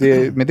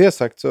med det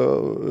sagt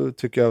så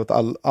tycker jag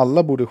att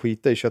alla borde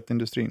skita i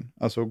köttindustrin.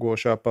 Alltså gå och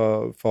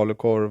köpa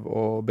falukorv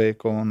och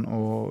bacon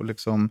och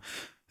liksom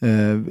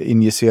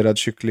injicerad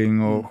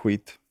kyckling och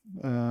skit.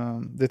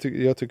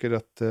 Jag tycker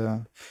att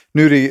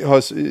nu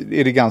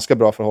är det ganska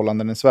bra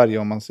förhållanden i Sverige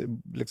om man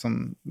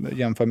liksom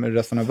jämför med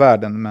resten av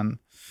världen,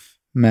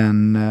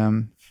 men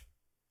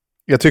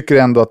jag tycker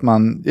ändå att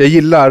jag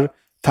gillar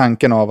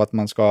tanken av att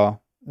man ska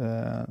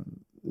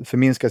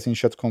förminska sin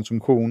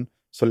köttkonsumtion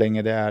så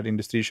länge det är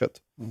industrikött.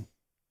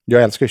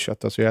 Jag älskar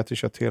kött, alltså jag äter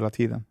kött hela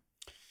tiden.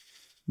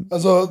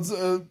 Alltså,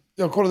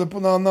 jag kollade på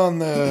en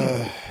annan...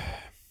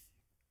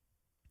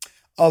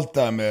 allt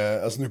det här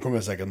med... Alltså nu kommer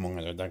jag säkert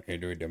många där kan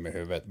ju det med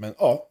huvudet. Men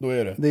ja, då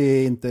är det. Det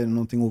är inte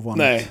någonting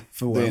ovanligt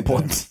för vår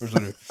podd. Förstår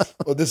du?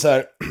 Och det är så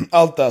här,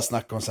 allt det här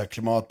snack om så här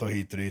klimat och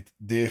hit och dit,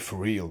 det är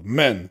for real.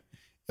 Men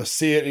jag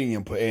ser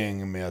ingen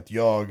poäng med att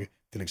jag,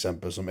 till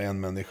exempel som en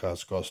människa,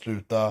 ska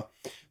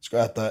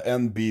äta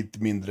en bit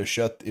mindre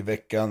kött i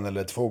veckan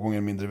eller 2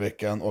 gånger mindre i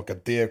veckan och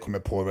att det kommer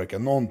påverka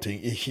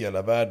någonting i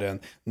hela världen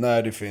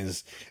när det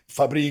finns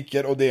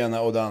fabriker och det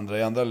ena och det andra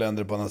i andra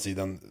länder på andra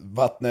sidan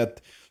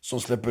vattnet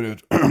som släpper ut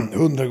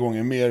 100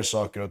 gånger mer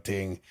saker och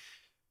ting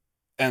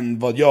än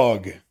vad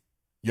jag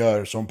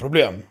gör som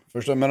problem.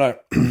 Förstår du vad jag menar?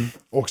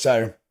 Och så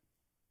här...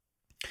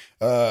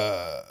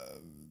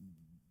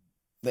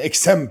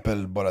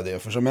 exempel bara det.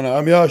 För så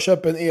menar jag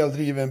köper en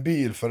eldriven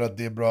bil för att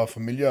det är bra för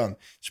miljön.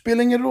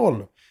 Spelar ingen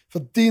roll. För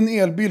att din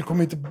elbil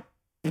kommer inte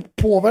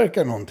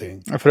påverka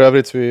någonting. För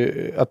övrigt så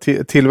att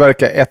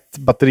tillverka ett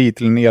batteri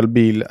till en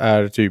elbil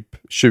är typ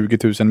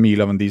 20 000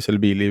 mil av en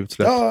dieselbil i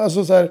utsläpp. Ja,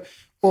 alltså så här,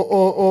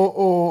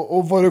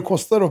 och vad det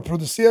kostar att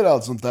producera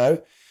allt sånt där.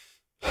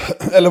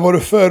 Eller vad det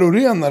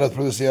förorenar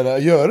att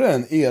göra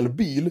en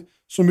elbil.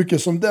 Så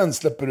mycket som den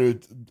släpper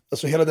ut.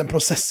 Alltså hela den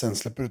processen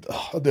släpper ut.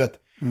 Du vet.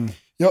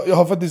 Jag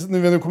har faktiskt, nu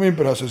när jag kom in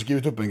på det här så har jag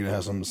skrivit upp en grej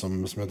här som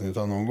jag tänkte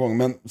ta någon gång.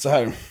 Men så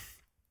här. Jag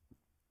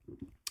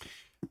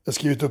har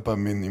skrivit upp i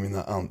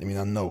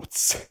mina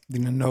notes.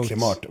 Dina notes.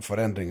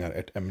 Klimatförändringar är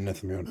ett ämne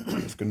som jag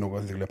skulle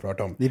någonsin vilja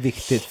prata om. Det är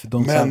viktigt för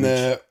de Men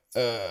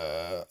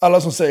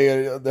alla som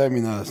säger, det är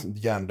mina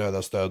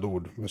hjärndöda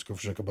stödord. Jag ska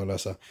försöka bara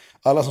läsa.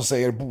 Alla som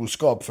säger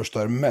boskap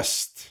förstör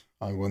mest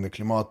angående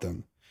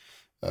klimaten.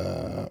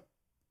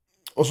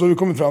 Och så har vi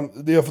kommit fram,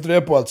 det jag har fått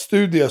reda på att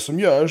studier som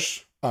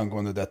görs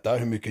angående detta,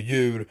 hur mycket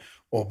djur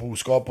och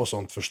boskap och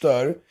sånt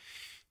förstör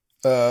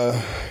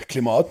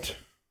klimat.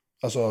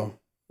 Alltså,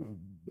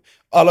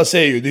 alla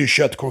säger ju det är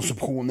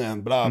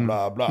köttkonsumtionen, bla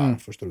bla bla,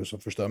 förstår du, som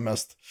förstör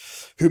mest.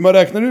 Hur man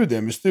räknar ut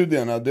det med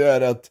studierna, det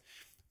är att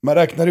man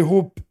räknar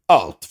ihop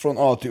allt från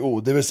A till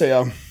O, det vill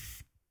säga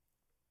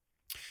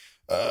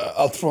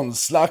allt från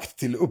slakt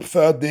till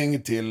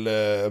uppfödning till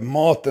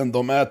maten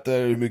de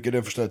äter, hur mycket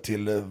det förstör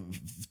till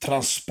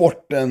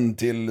transporten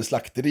till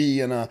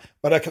slakterierna.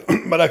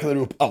 Man räknar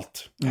upp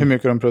allt. Hur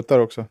mycket de pruttar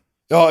också.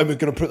 Ja, hur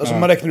mycket de pruttar. Alltså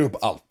man räknar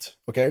upp allt.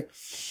 Okej?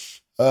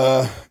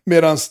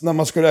 Medan när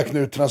man ska räkna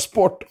ut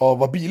transport av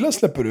vad bilar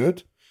släpper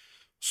ut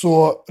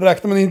så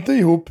räknar man inte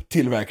ihop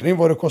tillverkning,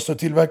 vad det kostar att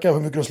tillverka, hur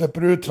mycket de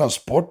släpper ut,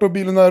 transport av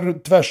bilarna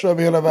tvärs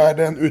över hela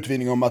världen,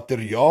 utvinning av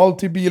material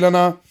till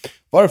bilarna.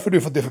 Varför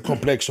det? För att det är för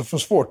komplext och för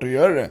svårt att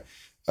göra det.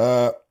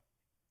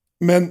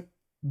 Men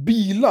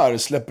bilar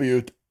släpper ju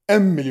ut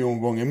 1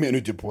 miljon gånger mer, nu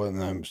inte på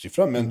den här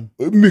siffran, men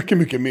mycket,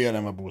 mycket mer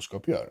än vad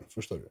boskap gör.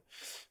 Förstår du?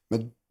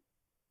 Men,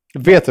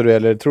 vet du det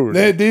eller tror du?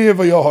 Nej, det är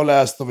vad jag har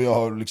läst och vad jag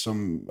har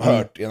liksom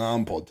hört i en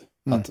annan podd.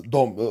 Att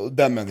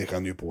den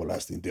människan är ju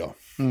påläst, inte jag.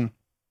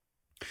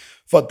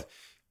 För att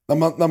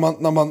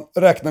när man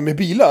räknar med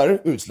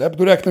bilar, utsläpp,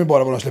 då räknar vi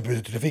bara vad de släpper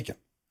ut i trafiken.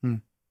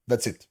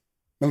 That's it.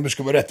 Men om det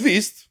ska vara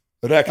rättvist,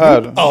 räkna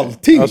upp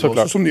allting då,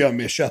 så som ni gör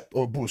med kött-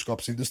 och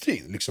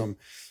boskapsindustrin. Liksom,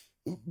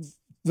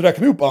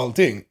 räkna upp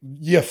allting.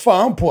 Ge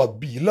fan på att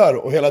bilar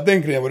och hela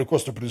den grejen, vad det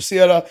kostar att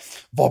producera,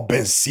 vad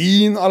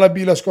bensin alla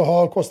bilar ska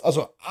ha,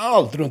 alltså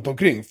allt runt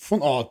omkring, från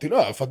A till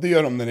Ö. För att det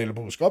gör de när det gäller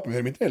boskap, men det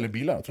gör de inte när det gäller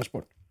bilar och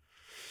transport.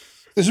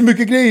 Det är så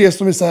mycket grejer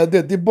som är så här,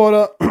 det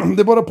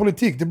är bara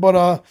politik, det är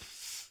bara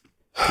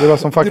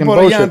som fucking det är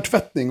bara bullshit.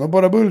 hjärntvättning och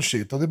bara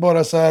bullshit. Och det är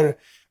bara så här,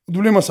 då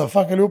blir man så här,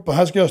 fuck allihopa,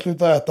 här ska jag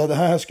sluta äta, det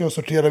här ska jag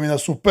sortera mina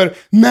sopor.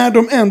 När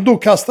de ändå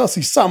kastas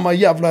i samma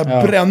jävla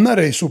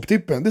brännare i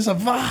soptippen. Det är så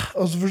här, va?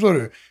 Alltså förstår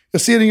du?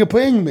 Jag ser ingen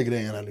poäng med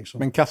grejerna liksom.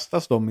 Men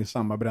kastas de i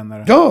samma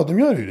brännare? Ja, de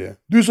gör ju det.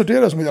 Du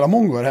sorterar som en jävla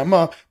mongo här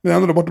hemma, men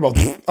ändå där borta bara,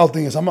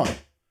 allting är samma.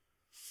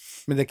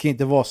 Men det kan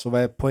inte vara så.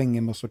 Vad är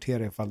poängen med att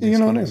sortera ifall det Ingen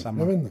ska aning, vara samma?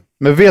 jag vet inte.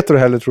 Men vet du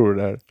heller, tror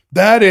du det här?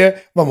 Det här är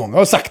vad många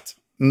har sagt.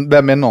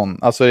 Vem är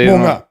någon? Alltså, är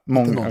Många.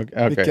 någon?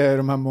 Okay. Vilka är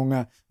de här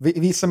många?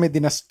 Visa mig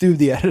dina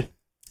studier.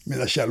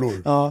 Mina källor.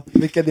 Ja,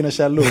 vilka är dina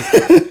källor?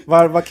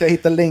 Var kan jag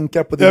hitta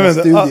länkar på dina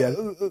studier?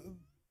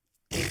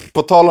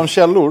 På tal om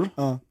källor,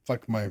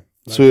 Fuck my.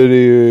 så är det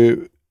ju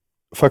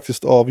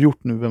faktiskt avgjort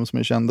nu vem som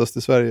är kändast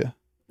i Sverige.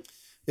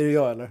 Är det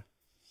jag eller?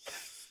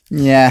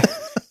 Nej.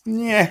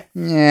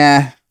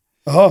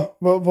 Jaha,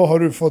 vad har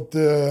du fått?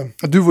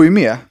 Du var ju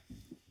med.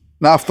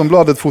 När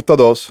Aftonbladet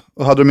fotade oss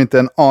och hade de inte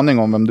en aning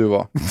om vem du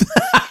var.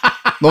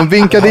 De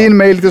vinkade in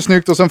mig lite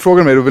snyggt och sen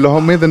frågade mig, du vill ha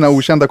med dina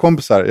okända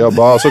kompisar? Jag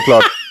bara,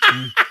 såklart.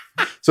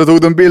 Så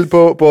tog de en bild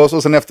på oss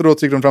och sen efteråt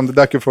så gick de fram till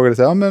Dac och frågade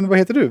sig, men vad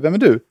heter du? Vem är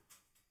du?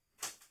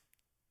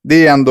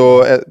 Det är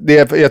ändå,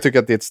 jag tycker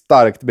att det är ett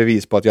starkt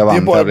bevis på att jag vann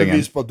tävlingen. Det är bara ett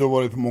bevis på att du har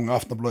varit på många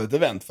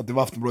Aftonbladet-event. För att det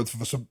var Aftonbladet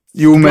för så...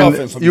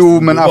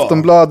 men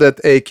Aftonbladet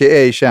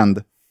a.k.a.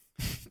 känd.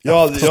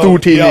 Stor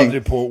tidning. Jag är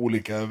aldrig på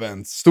olika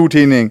events. Stor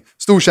tidning.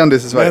 Stor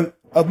kändis i Sverige. Men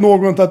att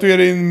någon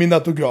tatuerar in min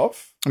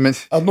autograf Men,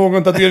 att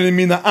någon tatuerar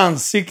mina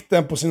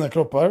ansikten på sina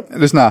kroppar.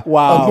 lyssna. Wow,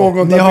 Att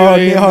någon ni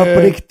har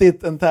på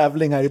riktigt en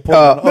tävling här i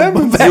podden. Ja. Nej,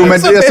 men, Jo,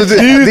 men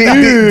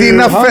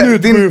han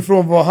utgår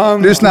ifrån vad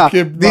han lyssna,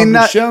 tycker man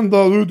blir känd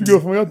av. Du utgår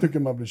från vad jag tycker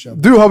man blir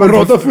känd. Du har väl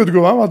Rodda utgår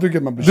från vad tycker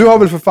man blir känd. Du har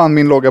väl för fan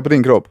min logga på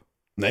din kropp?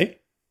 Nej.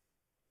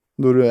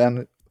 Då är du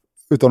en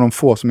utav de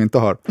få som inte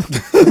har.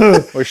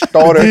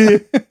 Det är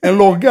en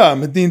logga,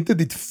 men det är inte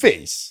ditt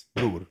face,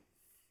 bror.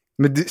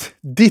 Men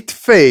ditt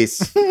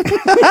face.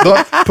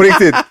 På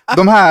riktigt.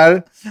 De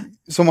här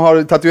som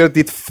har tatuerat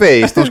ditt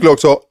face, de skulle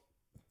också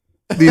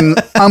din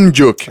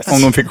amjuk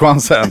om de fick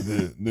chansen.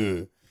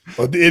 Nu.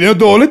 Är det något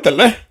dåligt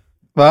eller?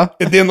 Va?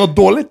 Är det något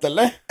dåligt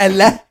eller?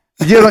 eller?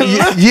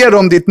 Ge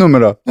dem ditt nummer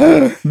då.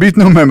 Byt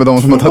nummer med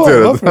de som har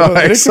tatuerat.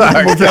 Ja,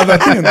 exakt.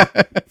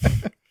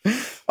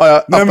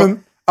 Nej, men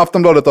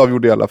Aftonbladet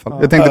avgjorde i alla fall.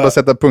 Jag tänkte bara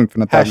sätta punkt för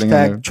den här tävlingen.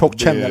 Hashtag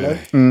tjockkänd eller?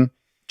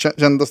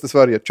 Kändaste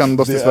Sverige.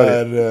 Kändaste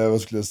Sverige. Är,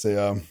 vad skulle jag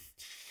säga?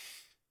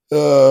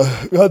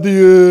 Vi hade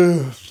ju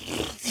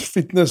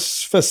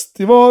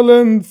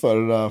fitnessfestivalen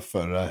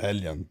förra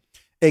helgen.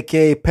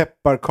 A.k.a.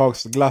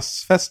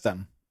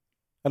 pepparkaksglassfesten.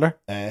 Eller?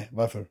 Nej,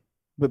 varför?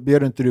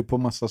 Bjöd inte du på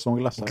massa sån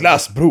glass?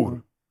 Glass,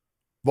 bror.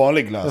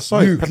 Vanlig glass.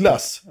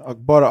 Mjukglass.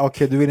 Bara,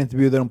 okej, du vill inte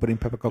bjuda dem på din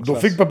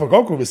pepparkaksglass? De fick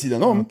pepparkakor vid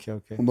sidan om. Okay.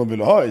 Om de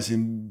ville ha i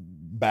sin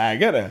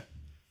bägare.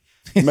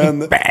 Men,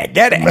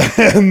 bägare?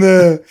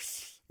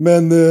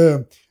 Men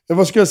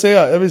vad ska jag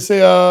säga? Jag vill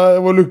säga det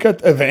var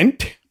lyckat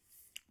event.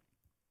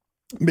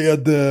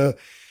 Med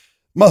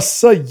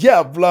massa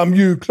jävla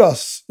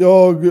mjukglass.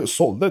 Jag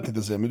sålde det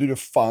inte, men det är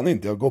fan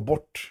inte. Jag går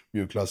bort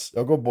mjukglass.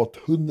 Jag går bort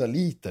 100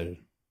 liter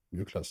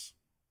mjukglass.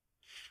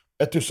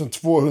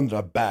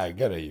 1200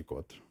 bägare gick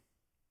åt.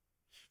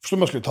 Förstår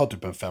man skulle ta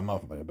typ en 5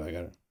 för varje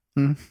bägare.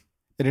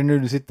 Är det nu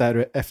du sitter här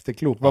och är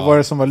efterklok? Vad var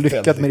det som var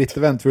lyckat med ditt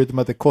event förutom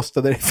att det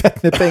kostade dig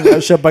fett med pengar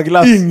att köpa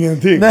glass?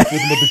 Ingenting. Förutom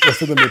att det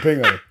kostade mig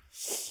pengar.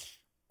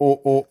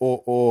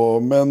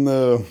 Men...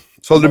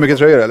 Sålde du mycket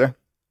tröjor eller?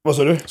 Vad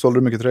sa du? Sålde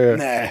du mycket tröjor?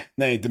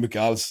 Nej, inte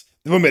mycket alls.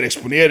 Det var mer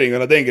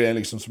exponering och den grejen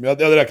liksom. Som jag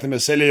hade räknat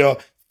med. Säljer jag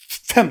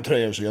 5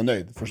 tröjor så är jag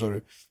nöjd, förstår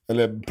du?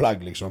 Eller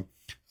plagg liksom.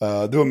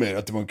 Det var mer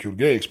att det var en kul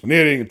grej.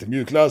 Exponering, lite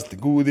mjukglass, lite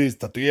godis,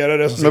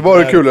 tatuerare. Men var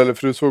det kul eller?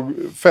 För du såg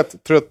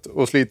fett trött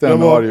och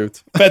sliten och arg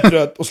ut. Fett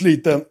trött och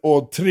sliten.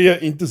 Och 3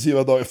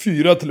 intensiva dagar,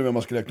 4 till och med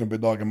man ska räkna upp i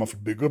dagar. Man fick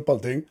bygga upp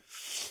allting.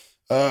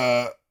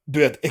 Du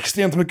vet,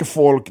 extremt mycket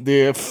folk.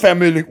 Det är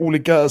 5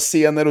 olika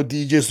scener och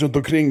DJs runt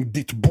omkring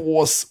ditt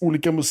bås,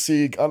 olika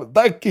musik.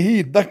 Dacke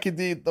hit, dacke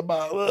dit.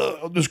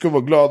 Du ska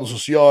vara glad och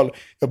social.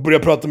 Jag börjar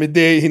prata med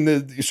dig,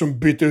 hinner som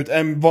byter ut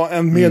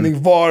en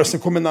mening var. Sen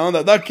kommer en annan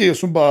där. Dacke,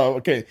 som bara,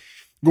 okej.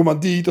 Går man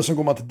dit och sen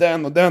går man till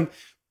den och den.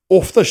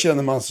 Ofta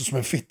känner man sig som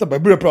en fitta.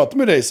 Jag börjar prata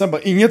med dig, sen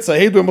bara inget så här,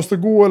 hej då, jag måste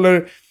gå,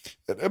 eller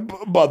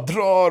bara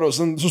drar. Och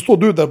sen så står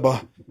du där bara,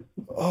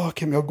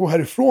 okej, men jag går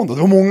härifrån då.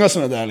 Det var många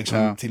sådana där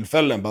liksom,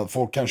 tillfällen. Bara,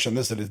 folk kan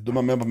känna sig lite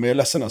dumma, men jag är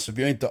ledsen. Alltså,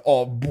 vi har inte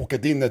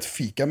avbokat in ett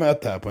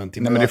fikamöte här på en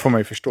timme. Nej, men det får man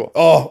ju förstå.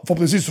 Ja,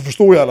 förhoppningsvis så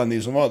förstår ju alla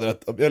ni som var där.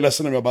 Att jag är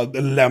ledsen om jag bara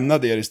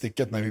lämnade er i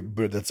sticket när vi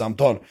började ett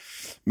samtal.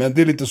 Men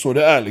det är lite så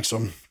det är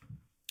liksom.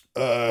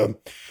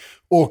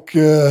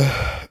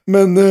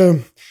 Men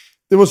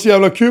det var så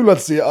jävla kul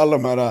att se alla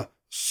de här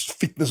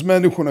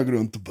fitnessmänniskorna gå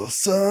runt och bara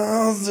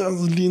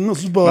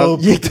Linus bara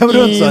gick de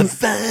runt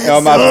så?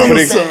 Ja, men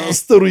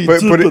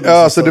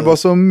alltså det var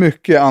så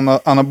mycket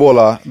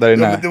anabola där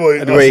inne.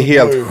 Det var ju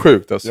helt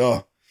sjukt alltså.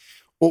 Ja.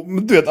 Och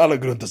men du vet, alla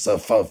går runt och säger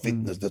fan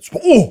fitness, det är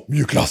så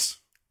mjukglass.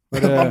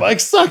 Man bara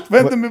exakt,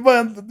 vad händer med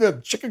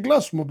vad checka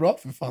glass mår bra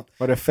för fan.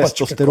 Var det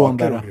testosteron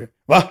där då?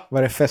 Va?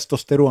 Var det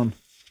testosteron?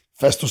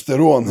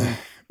 Testosteron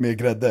med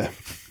grädde.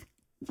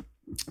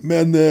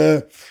 Men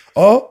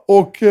ja,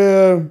 och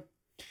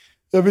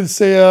jag vill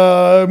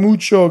säga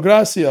mucho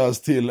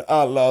gracias till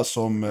alla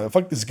som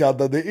faktiskt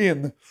gaddade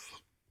in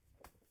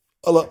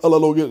alla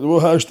loggar. Det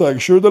var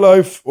hashtag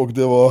 #ShootAlife och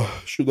det var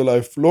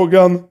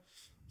 #ShootAlife-loggan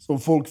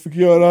som folk fick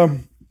göra.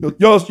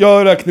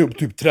 Jag räknade upp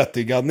typ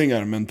 30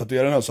 gaddningar, men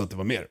tatuerarna sa att det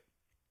var mer.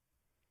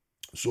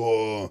 Så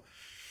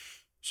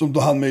som då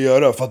hann med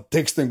göra, för att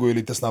texten går ju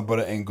lite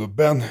snabbare än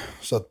gubben.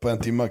 Så att på en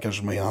timme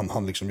kanske man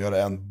hann liksom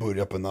göra en,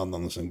 börja på en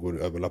annan och sen går det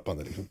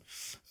överlappande liksom.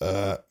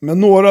 Men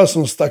några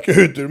som stack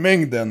ut ur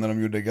mängden när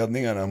de gjorde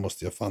gaddningarna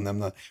måste jag fan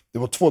nämna. Det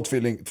var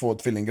två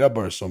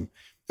tvillinggrabbar som...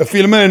 Jag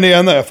filmade den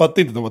ena, jag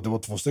fattade inte att det var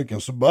 2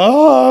 stycken. Så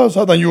bara, så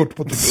hade han gjort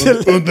på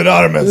typ under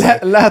armen.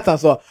 Lät han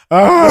så?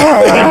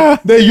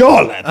 Det är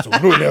jag lät så,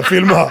 bror, när jag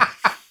filmade.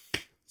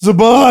 Så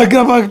bara,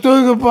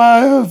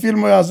 grabbar,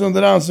 filmar jag hans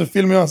underarm, så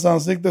filmar jag hans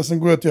ansikte, sen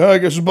går jag till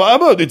höger, så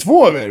bara, det är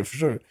 2 av er,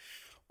 förstår du?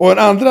 Och den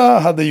andra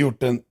hade gjort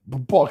den på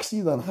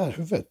baksidan här,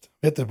 huvudet.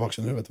 Vad heter det,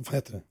 baksidan huvudet? Vad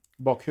heter det?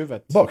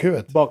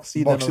 Bakhuvudet.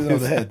 Baksidan av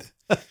huvudet.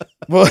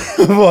 Vad?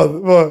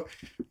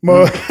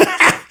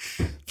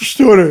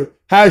 Förstår du?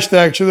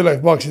 Hashtag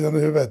 #ShootAlife, baksidan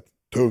av huvudet.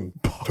 Tung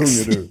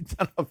är du.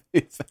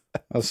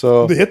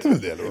 Alltså... Det heter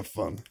väl det, eller vad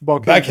fan?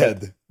 Backhead.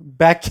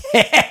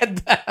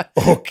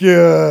 Och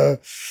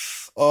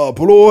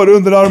på lår,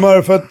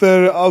 underarmar,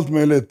 fötter, allt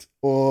möjligt.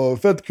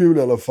 Och fett kul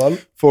i alla fall.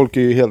 Folk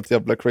är ju helt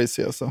jävla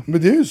crazy alltså.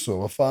 Men det är ju så,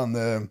 vad fan.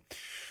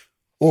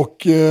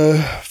 Och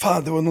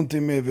fan, det var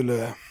någonting mer jag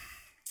ville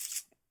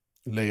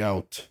lay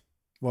out.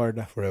 Vad är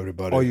det? For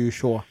everybody. Are you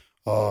sure?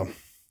 Ja.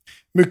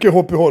 Mycket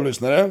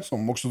HPH-lyssnare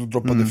som också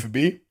droppade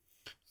förbi.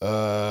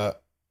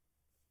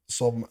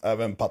 Som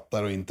även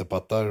pattar och inte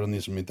pattar. Och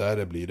ni som inte är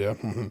det blir det.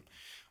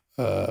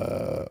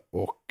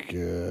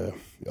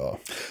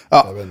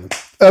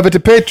 Över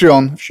till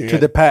Patreon. To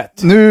the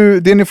pat. Nu,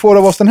 det ni får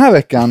av oss den här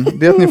veckan,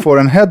 det är att ni får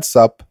en heads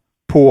up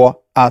på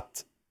att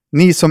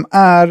ni som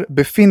är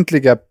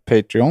befintliga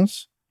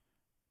Patreons,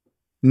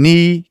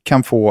 ni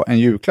kan få en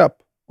julklapp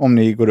om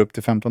ni går upp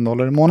till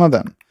 $15 i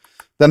månaden.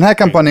 Den här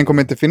kampanjen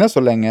kommer inte finnas så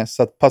länge,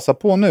 så att passa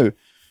på nu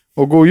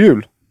och god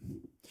jul.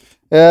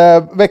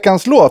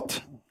 Veckans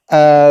låt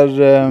är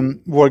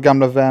vår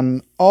gamla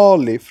vän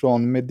Ali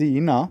från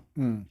Medina.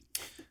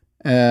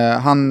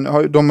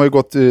 De har ju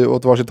gått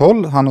åt varsitt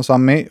håll, han och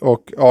Sammy,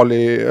 och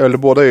Ali, eller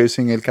båda är ju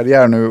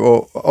singelkarriär nu,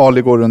 och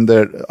Ali går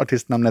under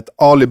artistnamnet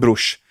Ali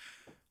Brush.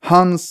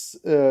 Hans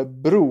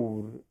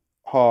bror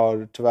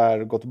har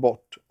tyvärr gått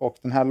bort, och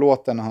den här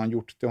låten har han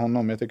gjort till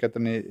honom. Jag tycker att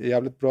den är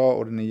jävligt bra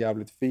och den är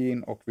jävligt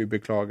fin, och vi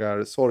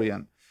beklagar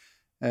sorgen.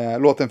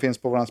 Låten finns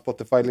på vår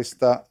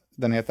Spotify-lista,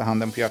 den heter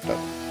Handen på hjärtat.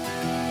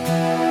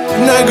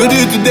 När går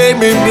du till dig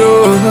min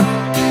bror?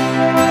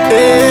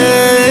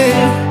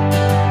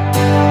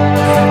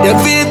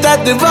 Jag vet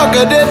att du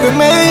vakade för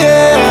mig,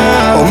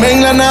 yeah. Om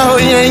änglarna har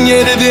gäng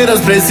är det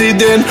deras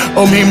president.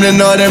 Om himlen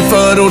har en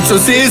förort så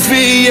ses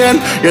vi igen.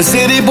 Jag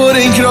ser dig på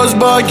din cross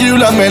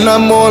bakhjula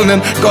mellan molnen.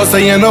 Gasa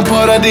genom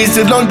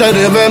paradiset långt där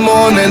över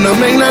månen. Om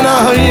änglarna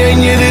har gäng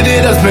är det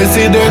deras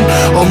president.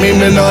 Om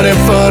himlen har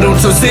en förort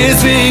så ses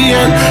vi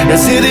igen. Jag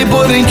ser dig på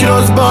din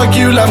cross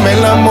bakhjula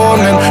mellan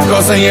molnen.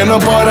 Gasa genom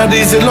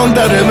paradiset långt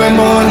där över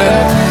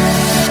månen.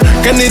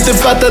 Kan inte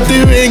fatta att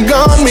du är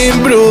gal min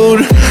bror.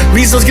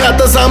 Vi som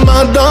skrattar samma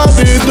dag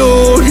du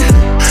dog.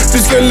 Du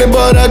skulle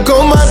bara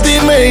komma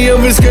till mig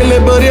och vi skulle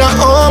börja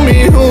om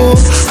ihop.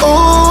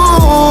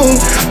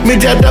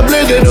 Mitt hjärta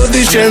blöder och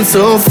det känns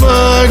så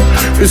fucked.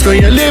 Hur ska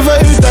jag leva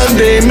utan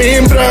dig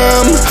min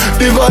bram?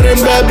 Du var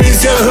en bebis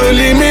jag höll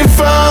i min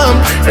famn.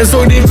 Jag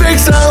såg dig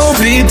växa och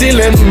bli till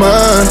en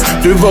man.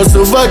 Du var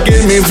så vacker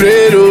min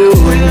Fredo.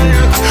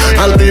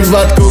 Alltid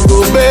varit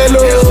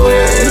cocobello.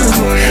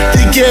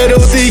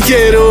 Ti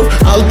quiero.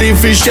 Alltid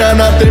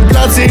förtjänat en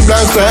plats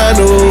ibland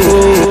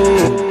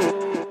stjärnor.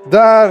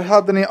 Där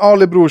hade ni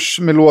Ali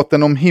Brush med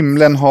låten Om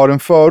himlen har en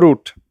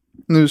förort.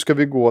 Nu ska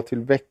vi gå till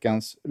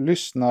veckans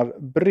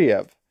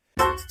lyssnarbrev.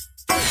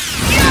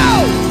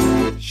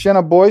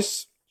 Tjena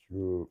boys.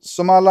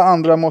 Som alla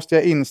andra måste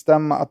jag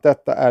instämma att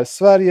detta är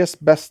Sveriges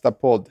bästa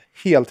podd.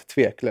 Helt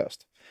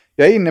tveklöst.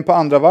 Jag är inne på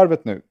andra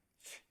varvet nu.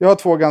 Jag har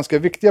 2 ganska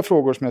viktiga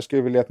frågor som jag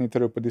skulle vilja att ni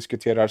tar upp och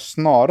diskuterar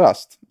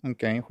snarast.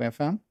 Okej,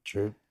 chefen.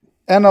 Sure.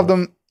 En av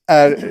dem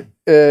är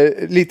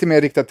lite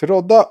mer riktad till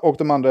Rodda, och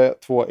de andra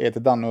 2 är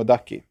till Danne och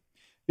Daki.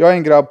 Jag är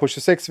en grabb på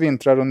 26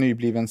 vintrar och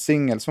nybliven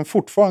singel som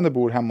fortfarande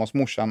bor hemma hos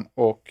morsan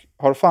och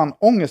har fan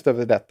ångest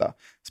över detta.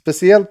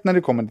 Speciellt när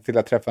det kommer till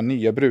att träffa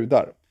nya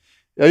brudar.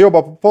 Jag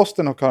jobbar på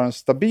posten och har en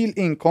stabil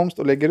inkomst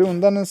och lägger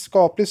undan en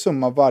skaplig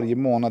summa varje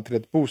månad till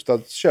ett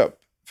bostadsköp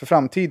för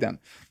framtiden.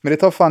 Men det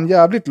tar fan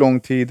jävligt lång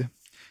tid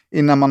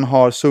innan man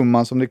har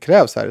summan som det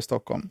krävs här i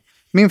Stockholm.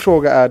 Min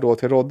fråga är då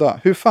till Rodda.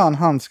 Hur fan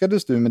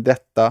handskades du med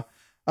detta?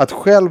 Att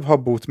själv ha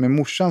bott med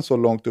morsan så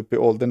långt upp i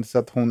åldern så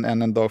att hon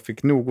en dag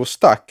fick nog och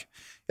stack.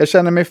 Jag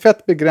känner mig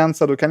fett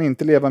begränsad och kan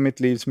inte leva mitt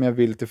liv som jag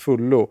vill till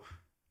fullo.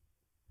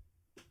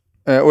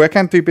 Och jag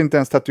kan typ inte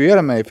ens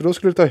tatuera mig, för då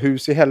skulle det ta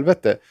hus i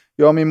helvete.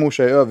 Jag och min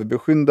morsa är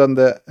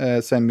överbeskyndande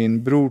sen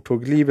min bror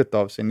tog livet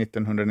av sig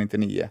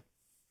 1999.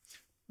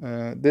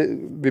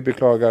 Vi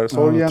beklagar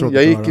sorgen.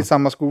 Jag gick i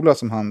samma skola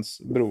som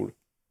hans bror.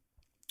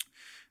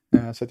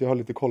 Så att jag har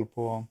lite koll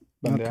på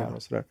vem det är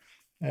och sådär.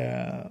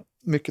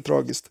 Mycket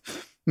tragiskt.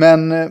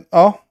 Men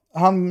ja,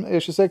 han är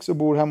 26 och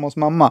bor hemma hos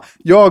mamma.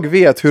 Jag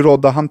vet hur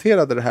Rodda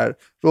hanterade det här.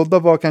 Rodda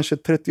var kanske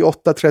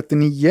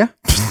 38-39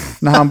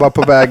 när han var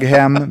på väg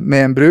hem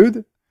med en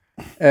brud.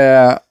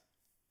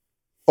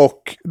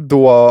 Och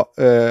då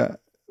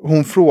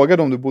hon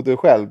frågade om du bodde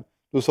själv.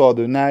 Då sa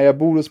du, nej jag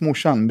bor hos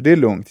morsan, men det är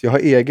lugnt. Jag har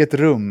eget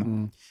rum.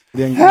 Mm.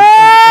 Det är en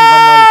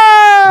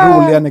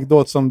gammal rolig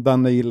anekdot som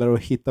Danne gillar att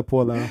hitta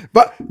på där.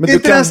 Men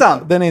inte den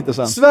sant? Den är inte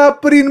sant. Svär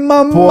på din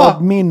mamma!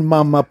 På min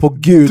mamma, på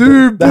Gud.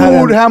 Du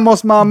bor hemma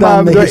hos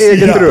mamma, du har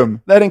eget rum.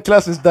 Det är en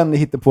klassisk Danne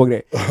hittar på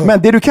grej.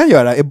 Men det du kan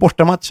göra är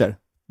bortamatcher.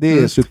 Det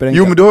är superenkelt.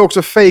 Jo, men du har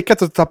också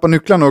fejkat att tappa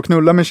nycklarna och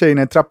knulla med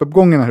tjejerna i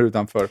trappuppgången här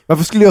utanför.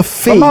 Varför skulle jag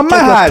fejka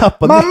att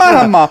tappa nycklarna? Mamma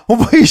hemma! Hon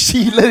var i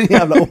Chile, din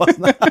jävla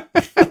åsna.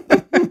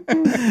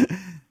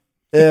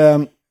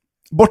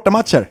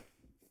 Bortamatcher.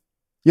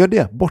 Gör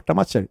det,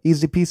 bortamatcher.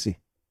 Easy peasy.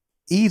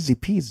 Easy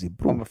peasy,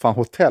 bror. Vad fan,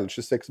 hotell,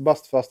 26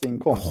 bast fast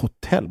inkomst.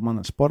 Hotell,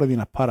 mannen. Spara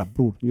dina para,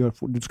 bror.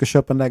 Du ska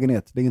köpa en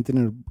lägenhet. Lägg inte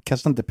ner,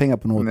 kasta inte pengar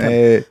på något hotell.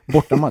 Nej.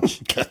 Bortamatch.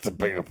 Kasta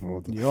pengar på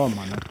något. Ja,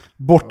 mannen.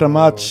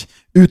 Bortamatch,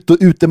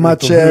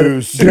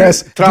 utematcher,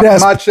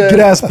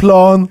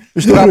 gräsplan.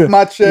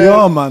 Trappmatcher.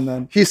 Ja,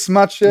 mannen.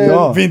 Hissmatcher.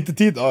 Ja.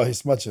 Vintertid,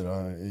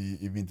 hissmatcher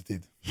i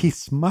vintertid.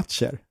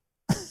 Hissmatcher.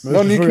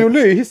 Ja, ni knullar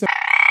ju i hissen.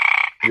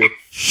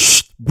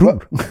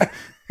 Bror.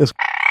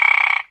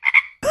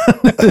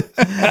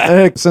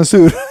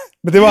 Censur.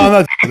 Men det var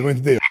annat, det var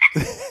inte det.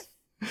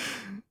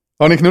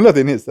 Har ni knullat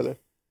i en hiss, eller?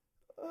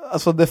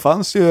 Alltså, det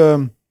fanns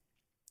ju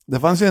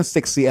en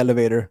sexy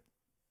elevator.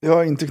 Jag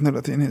har inte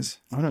knullat i en hiss.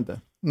 Har du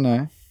inte?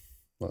 Nej.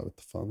 Jag vet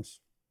inte fan.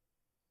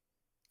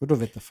 Vadå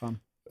vet jag fan?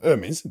 Jag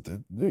minns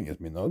inte, det är inget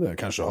minne av det. Jag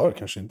kanske har,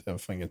 kanske inte. Jag har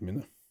fan inget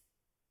minne.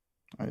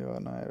 Nej, jag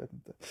vet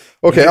inte.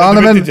 Okej,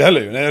 du vet inte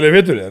heller ju. Nej, eller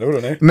vet du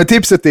det? Nej. Men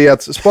tipset är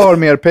att spara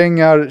mer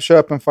pengar,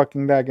 köp en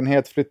fucking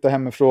lägenhet, flytta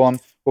hemifrån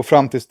och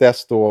fram tills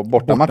dess då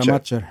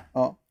bortamatcher.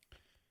 Ja.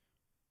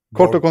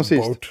 Kort och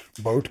koncist.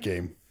 Boat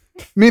game.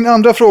 Min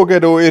andra fråga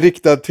då är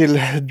riktad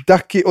till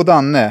Ducky och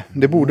Danne.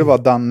 Det borde vara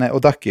Danne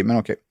och Ducky, men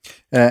okej.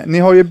 Ni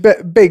har ju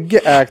bägge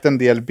ägt en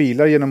del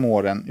bilar genom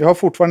åren. Jag har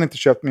fortfarande inte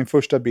köpt min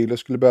första bil och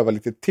skulle behöva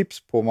lite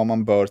tips på vad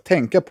man bör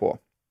tänka på.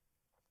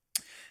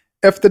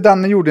 Efter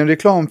Danne gjorde en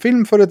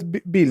reklamfilm för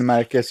ett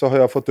bilmärke så har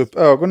jag fått upp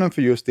ögonen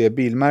för just det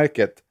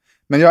bilmärket.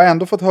 Men jag har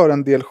ändå fått höra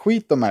en del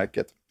skit om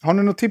märket. Har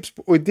ni några tips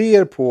och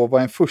idéer på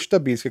vad en första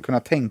bil ska kunna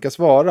tänkas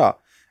vara?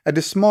 Är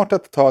det smart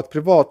att ta ett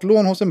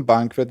privatlån hos en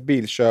bank för ett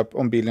bilköp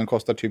om bilen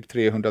kostar typ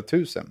 300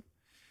 000?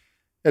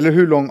 Eller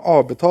hur lång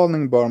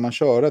avbetalning bör man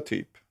köra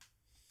typ?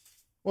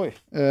 Oj.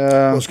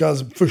 Och ska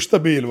hans första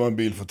bil vara en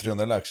bil för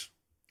 300 lax?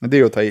 Det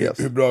är att ta i.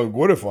 Hur bra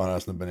går det för den här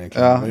snubben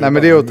egentligen? Ja, nej,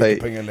 men det är att ta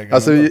i.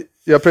 Alltså,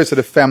 jag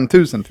pröjsade 5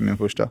 000 till min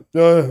första.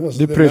 Ja, alltså,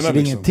 du pröjsade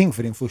liksom ingenting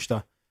för din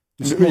första.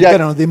 Du smockade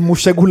den och din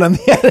morsa golade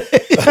ner.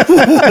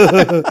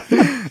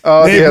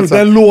 Ja, nej,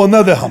 den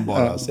lånade han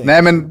bara. Ja.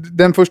 Nej, men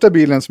den första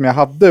bilen som jag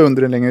hade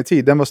under en längre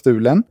tid, den var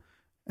stulen.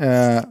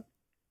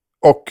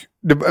 Och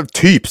det var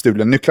typ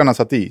stulen. Nycklarna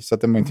satt i, så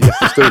att den var inte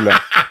jättestulen.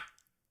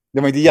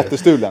 Det var inte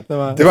jättestulen.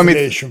 Det var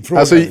mitt...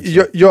 Alltså,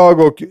 jag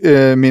och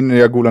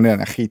jag golade ner den,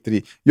 jag skiter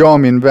i. Jag och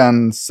min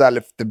vän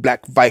Salif the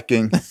Black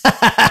Viking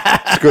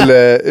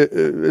skulle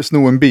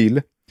sno en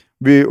bil.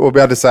 Vi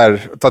hade så här,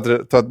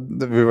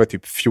 vi var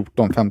typ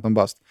 14-15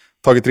 bast.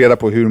 Tagit reda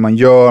på hur man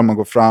gör, man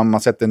går fram,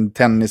 man sätter en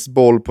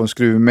tennisboll på en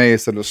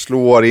skruvmejsel och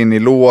slår in i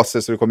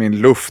låset så det kommer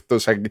in luft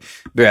och så här,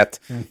 du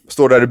vet.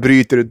 Står där och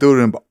bryter i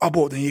dörren och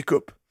bara, den gick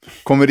upp.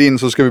 Kommer in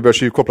så ska vi börja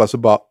kylkoppla så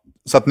bara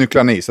satt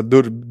nycklarna i så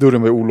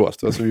dörren var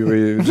olåst. Alltså vi var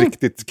ju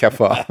riktigt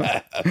kaffa.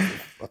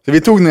 Så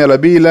vi tog ner hela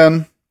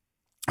bilen.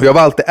 Och jag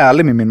var alltid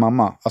ärlig med min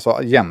mamma, alltså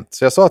jämt.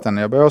 Så jag sa till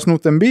henne, jag har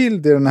snott en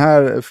bil, det är den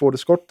här Ford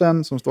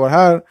Escorten som står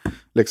här.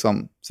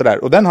 Liksom,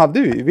 sådär. Och den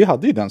vi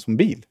hade ju den som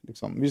bil.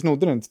 Liksom. Vi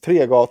snodde den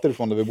 3 gator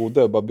från där vi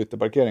bodde och bara bytte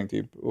parkering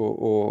typ.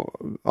 Och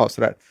ja,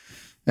 sådär.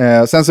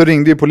 Sen så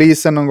ringde ju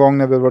polisen någon gång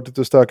när vi varit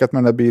ute och stökat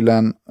med den där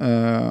bilen.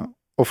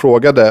 Och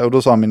frågade, och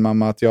då sa min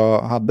mamma att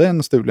jag hade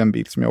en stulen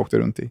bil som jag åkte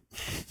runt i.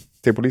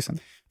 Till polisen.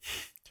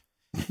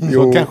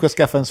 Så kanske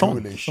skaffa en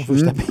sån som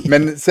första bil.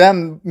 Men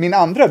sen, min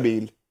andra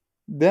bil,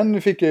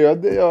 den fick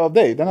jag av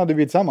dig. Den hade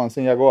vi tillsammans,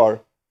 en Jaguar.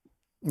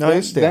 Ja,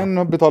 just det.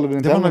 Den betalade vi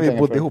inte heller pengar för. Det var när vi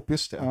bodde ihop,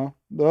 just det. Ja,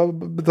 då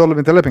betalade vi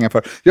inte heller pengar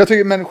för. Jag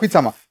tycker, men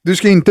skitsamma. Du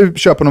ska inte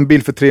köpa någon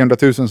bil för 300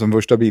 000 som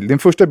första bil. Din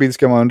första bil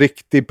ska vara en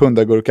riktig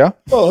pundargurka.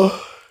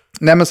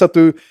 Nej, men så att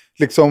du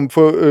liksom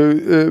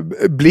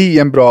får bli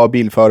en bra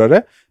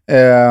bilförare.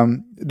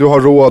 Du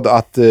har råd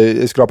att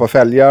skrapa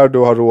fälgar, du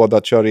har råd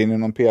att köra in i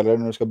någon pelare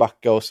när du ska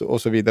backa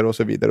och så vidare och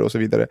så vidare och så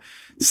vidare.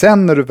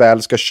 Sen när du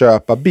väl ska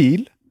köpa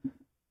bil,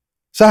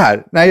 så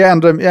här, när jag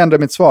ändrar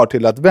mitt svar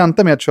till att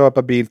vänta med att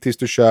köpa bil tills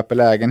du köper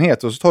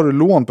lägenhet och så tar du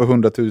lån på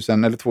 100 000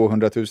 eller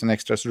 200 000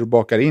 extra så du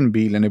bakar in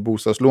bilen i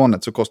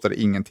bostadslånet så kostar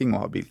det ingenting att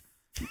ha bil.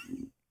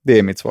 Det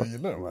är mitt svar. Jag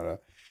gillar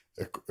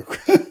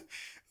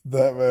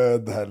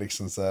det här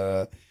liksom så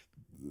här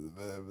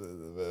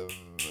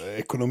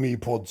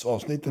ekonomipods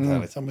avsnittet här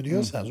liksom. Men du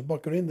gör så här så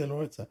bakar du in det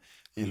låret så här,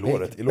 i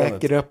låret.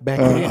 Back it up, back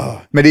it in.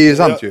 Men det är ju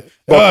sant ju.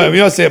 Ja,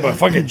 jag säger bara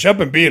fucking köp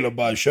en bil och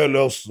bara kör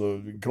lös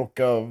och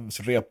krocka och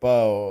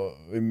repa och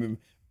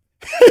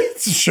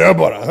så kör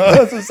bara.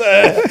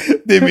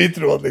 Det är mitt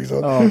råd liksom.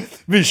 Ja.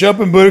 Vi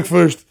köper en burk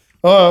först.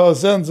 Ja, och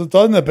sen så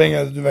tar dina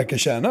pengar du verkar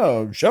tjäna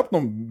och köp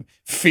någon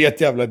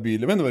fet jävla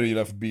bil. Jag vet inte vad du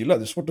gillar för bilar.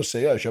 Det är svårt att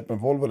säga. Köp en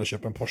Volvo eller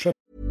köp en Porsche.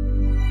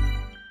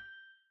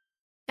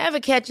 Ever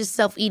catch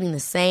yourself eating the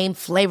same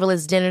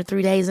flavorless dinner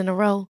 3 days in a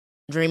row?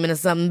 Dreaming of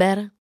something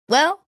better?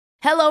 Well,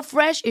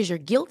 HelloFresh is your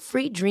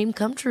guilt-free dream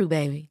come true,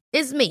 baby.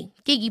 It's me,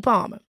 Keke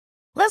Palmer.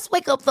 Let's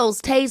wake up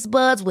those taste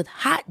buds with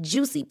hot,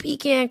 juicy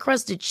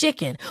pecan-crusted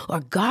chicken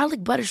or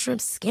garlic butter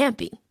shrimp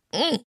scampi.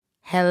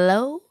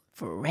 Hello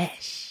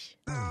Fresh.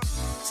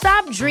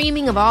 Stop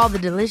dreaming of all the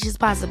delicious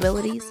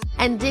possibilities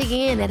and dig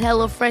in at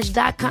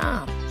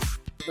HelloFresh.com.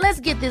 Let's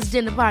get this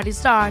dinner party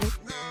started.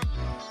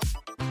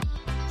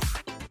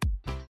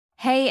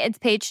 Hey, it's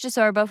Paige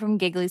DeSorbo from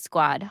Giggly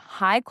Squad.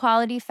 High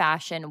quality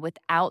fashion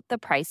without the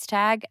price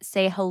tag.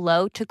 Say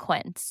hello to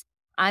Quince.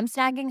 I'm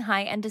snagging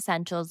high-end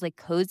essentials like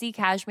cozy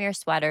cashmere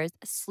sweaters,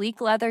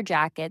 sleek leather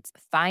jackets,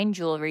 fine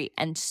jewelry,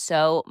 and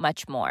so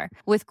much more.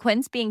 With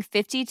Quince being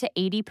 50 to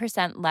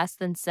 80% less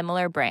than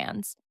similar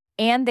brands.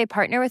 And they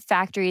partner with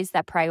factories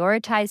that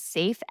prioritize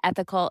safe,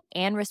 ethical,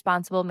 and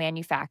responsible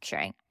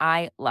manufacturing.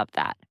 I love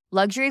that.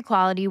 Luxury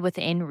quality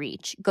within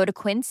reach. Go to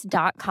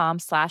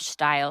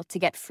quince.com/style to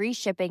get free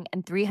shipping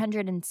and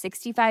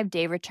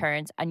 365-day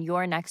returns on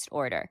your next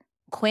order.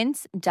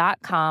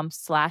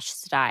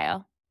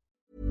 Quince.com/style.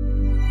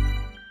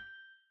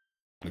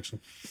 Liksom.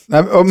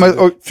 Nej,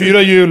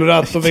 4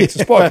 hjulratt och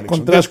växelspak.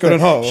 Liksom. Det ska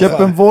den ha. Köp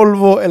en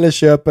Volvo eller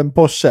köp en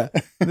Porsche.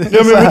 Ja, men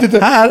jag vet inte.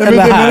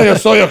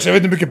 Jag sa ju också, jag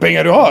vet inte hur mycket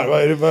pengar du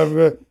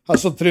har.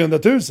 Alltså 300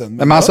 000.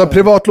 Men alltså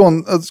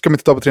privatlån ska man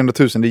inte ta på 300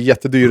 000. Det är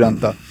jättedyr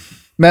ränta.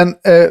 Men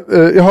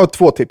jag har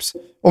 2 tips.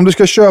 Om du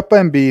ska köpa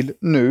en bil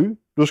nu,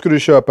 då ska du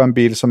köpa en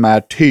bil som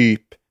är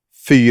typ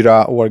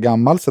 4 år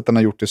gammal. Så att den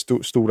har gjort det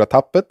stora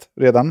tappet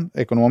redan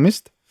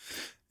ekonomiskt.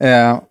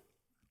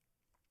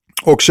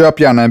 Och köp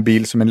gärna en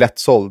bil som är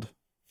lättsåld.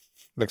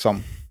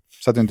 Liksom.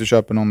 Så att du inte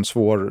köper någon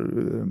svår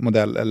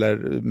modell eller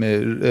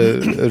med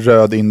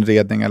röd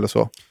inredning eller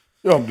så.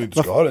 Ja, om du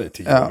inte ska ha det i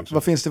 10 år.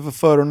 Vad finns det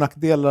för och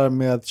nackdelar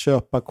med att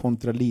köpa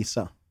kontra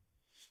leasa?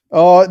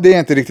 Ja, det är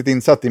inte riktigt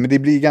insatt i, men det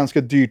blir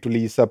ganska dyrt att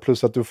leasa,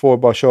 plus att du får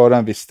bara köra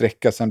en viss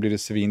sträcka, sen blir det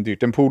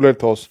svindyrt. En polare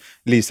till oss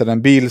leasade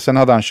en bil, sen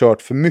hade han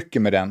kört för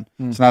mycket med den.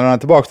 Sen när han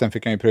tillbaka den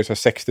fick han ju pröjsa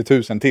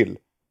 60 000 till.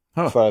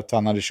 För att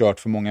han hade kört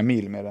för många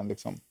mil med den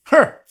liksom.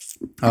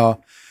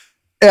 Ja.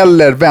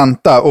 Eller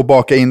vänta och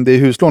baka in det i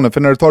huslånet.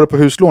 För när du tar det på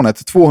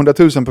huslånet, 200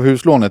 000 på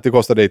huslånet, det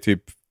kostar dig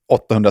typ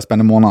 800 spänn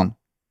i månaden.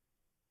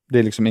 Det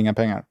är liksom inga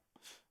pengar.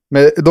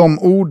 Med de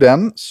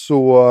orden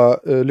så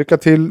lycka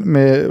till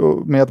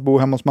med att bo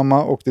hemma hos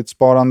mamma och ditt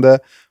sparande.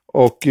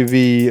 Och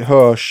vi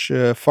hörs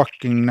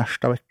fucking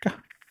nästa vecka.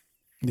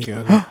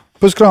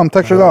 Puss kram,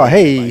 tack för idag,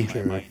 hej!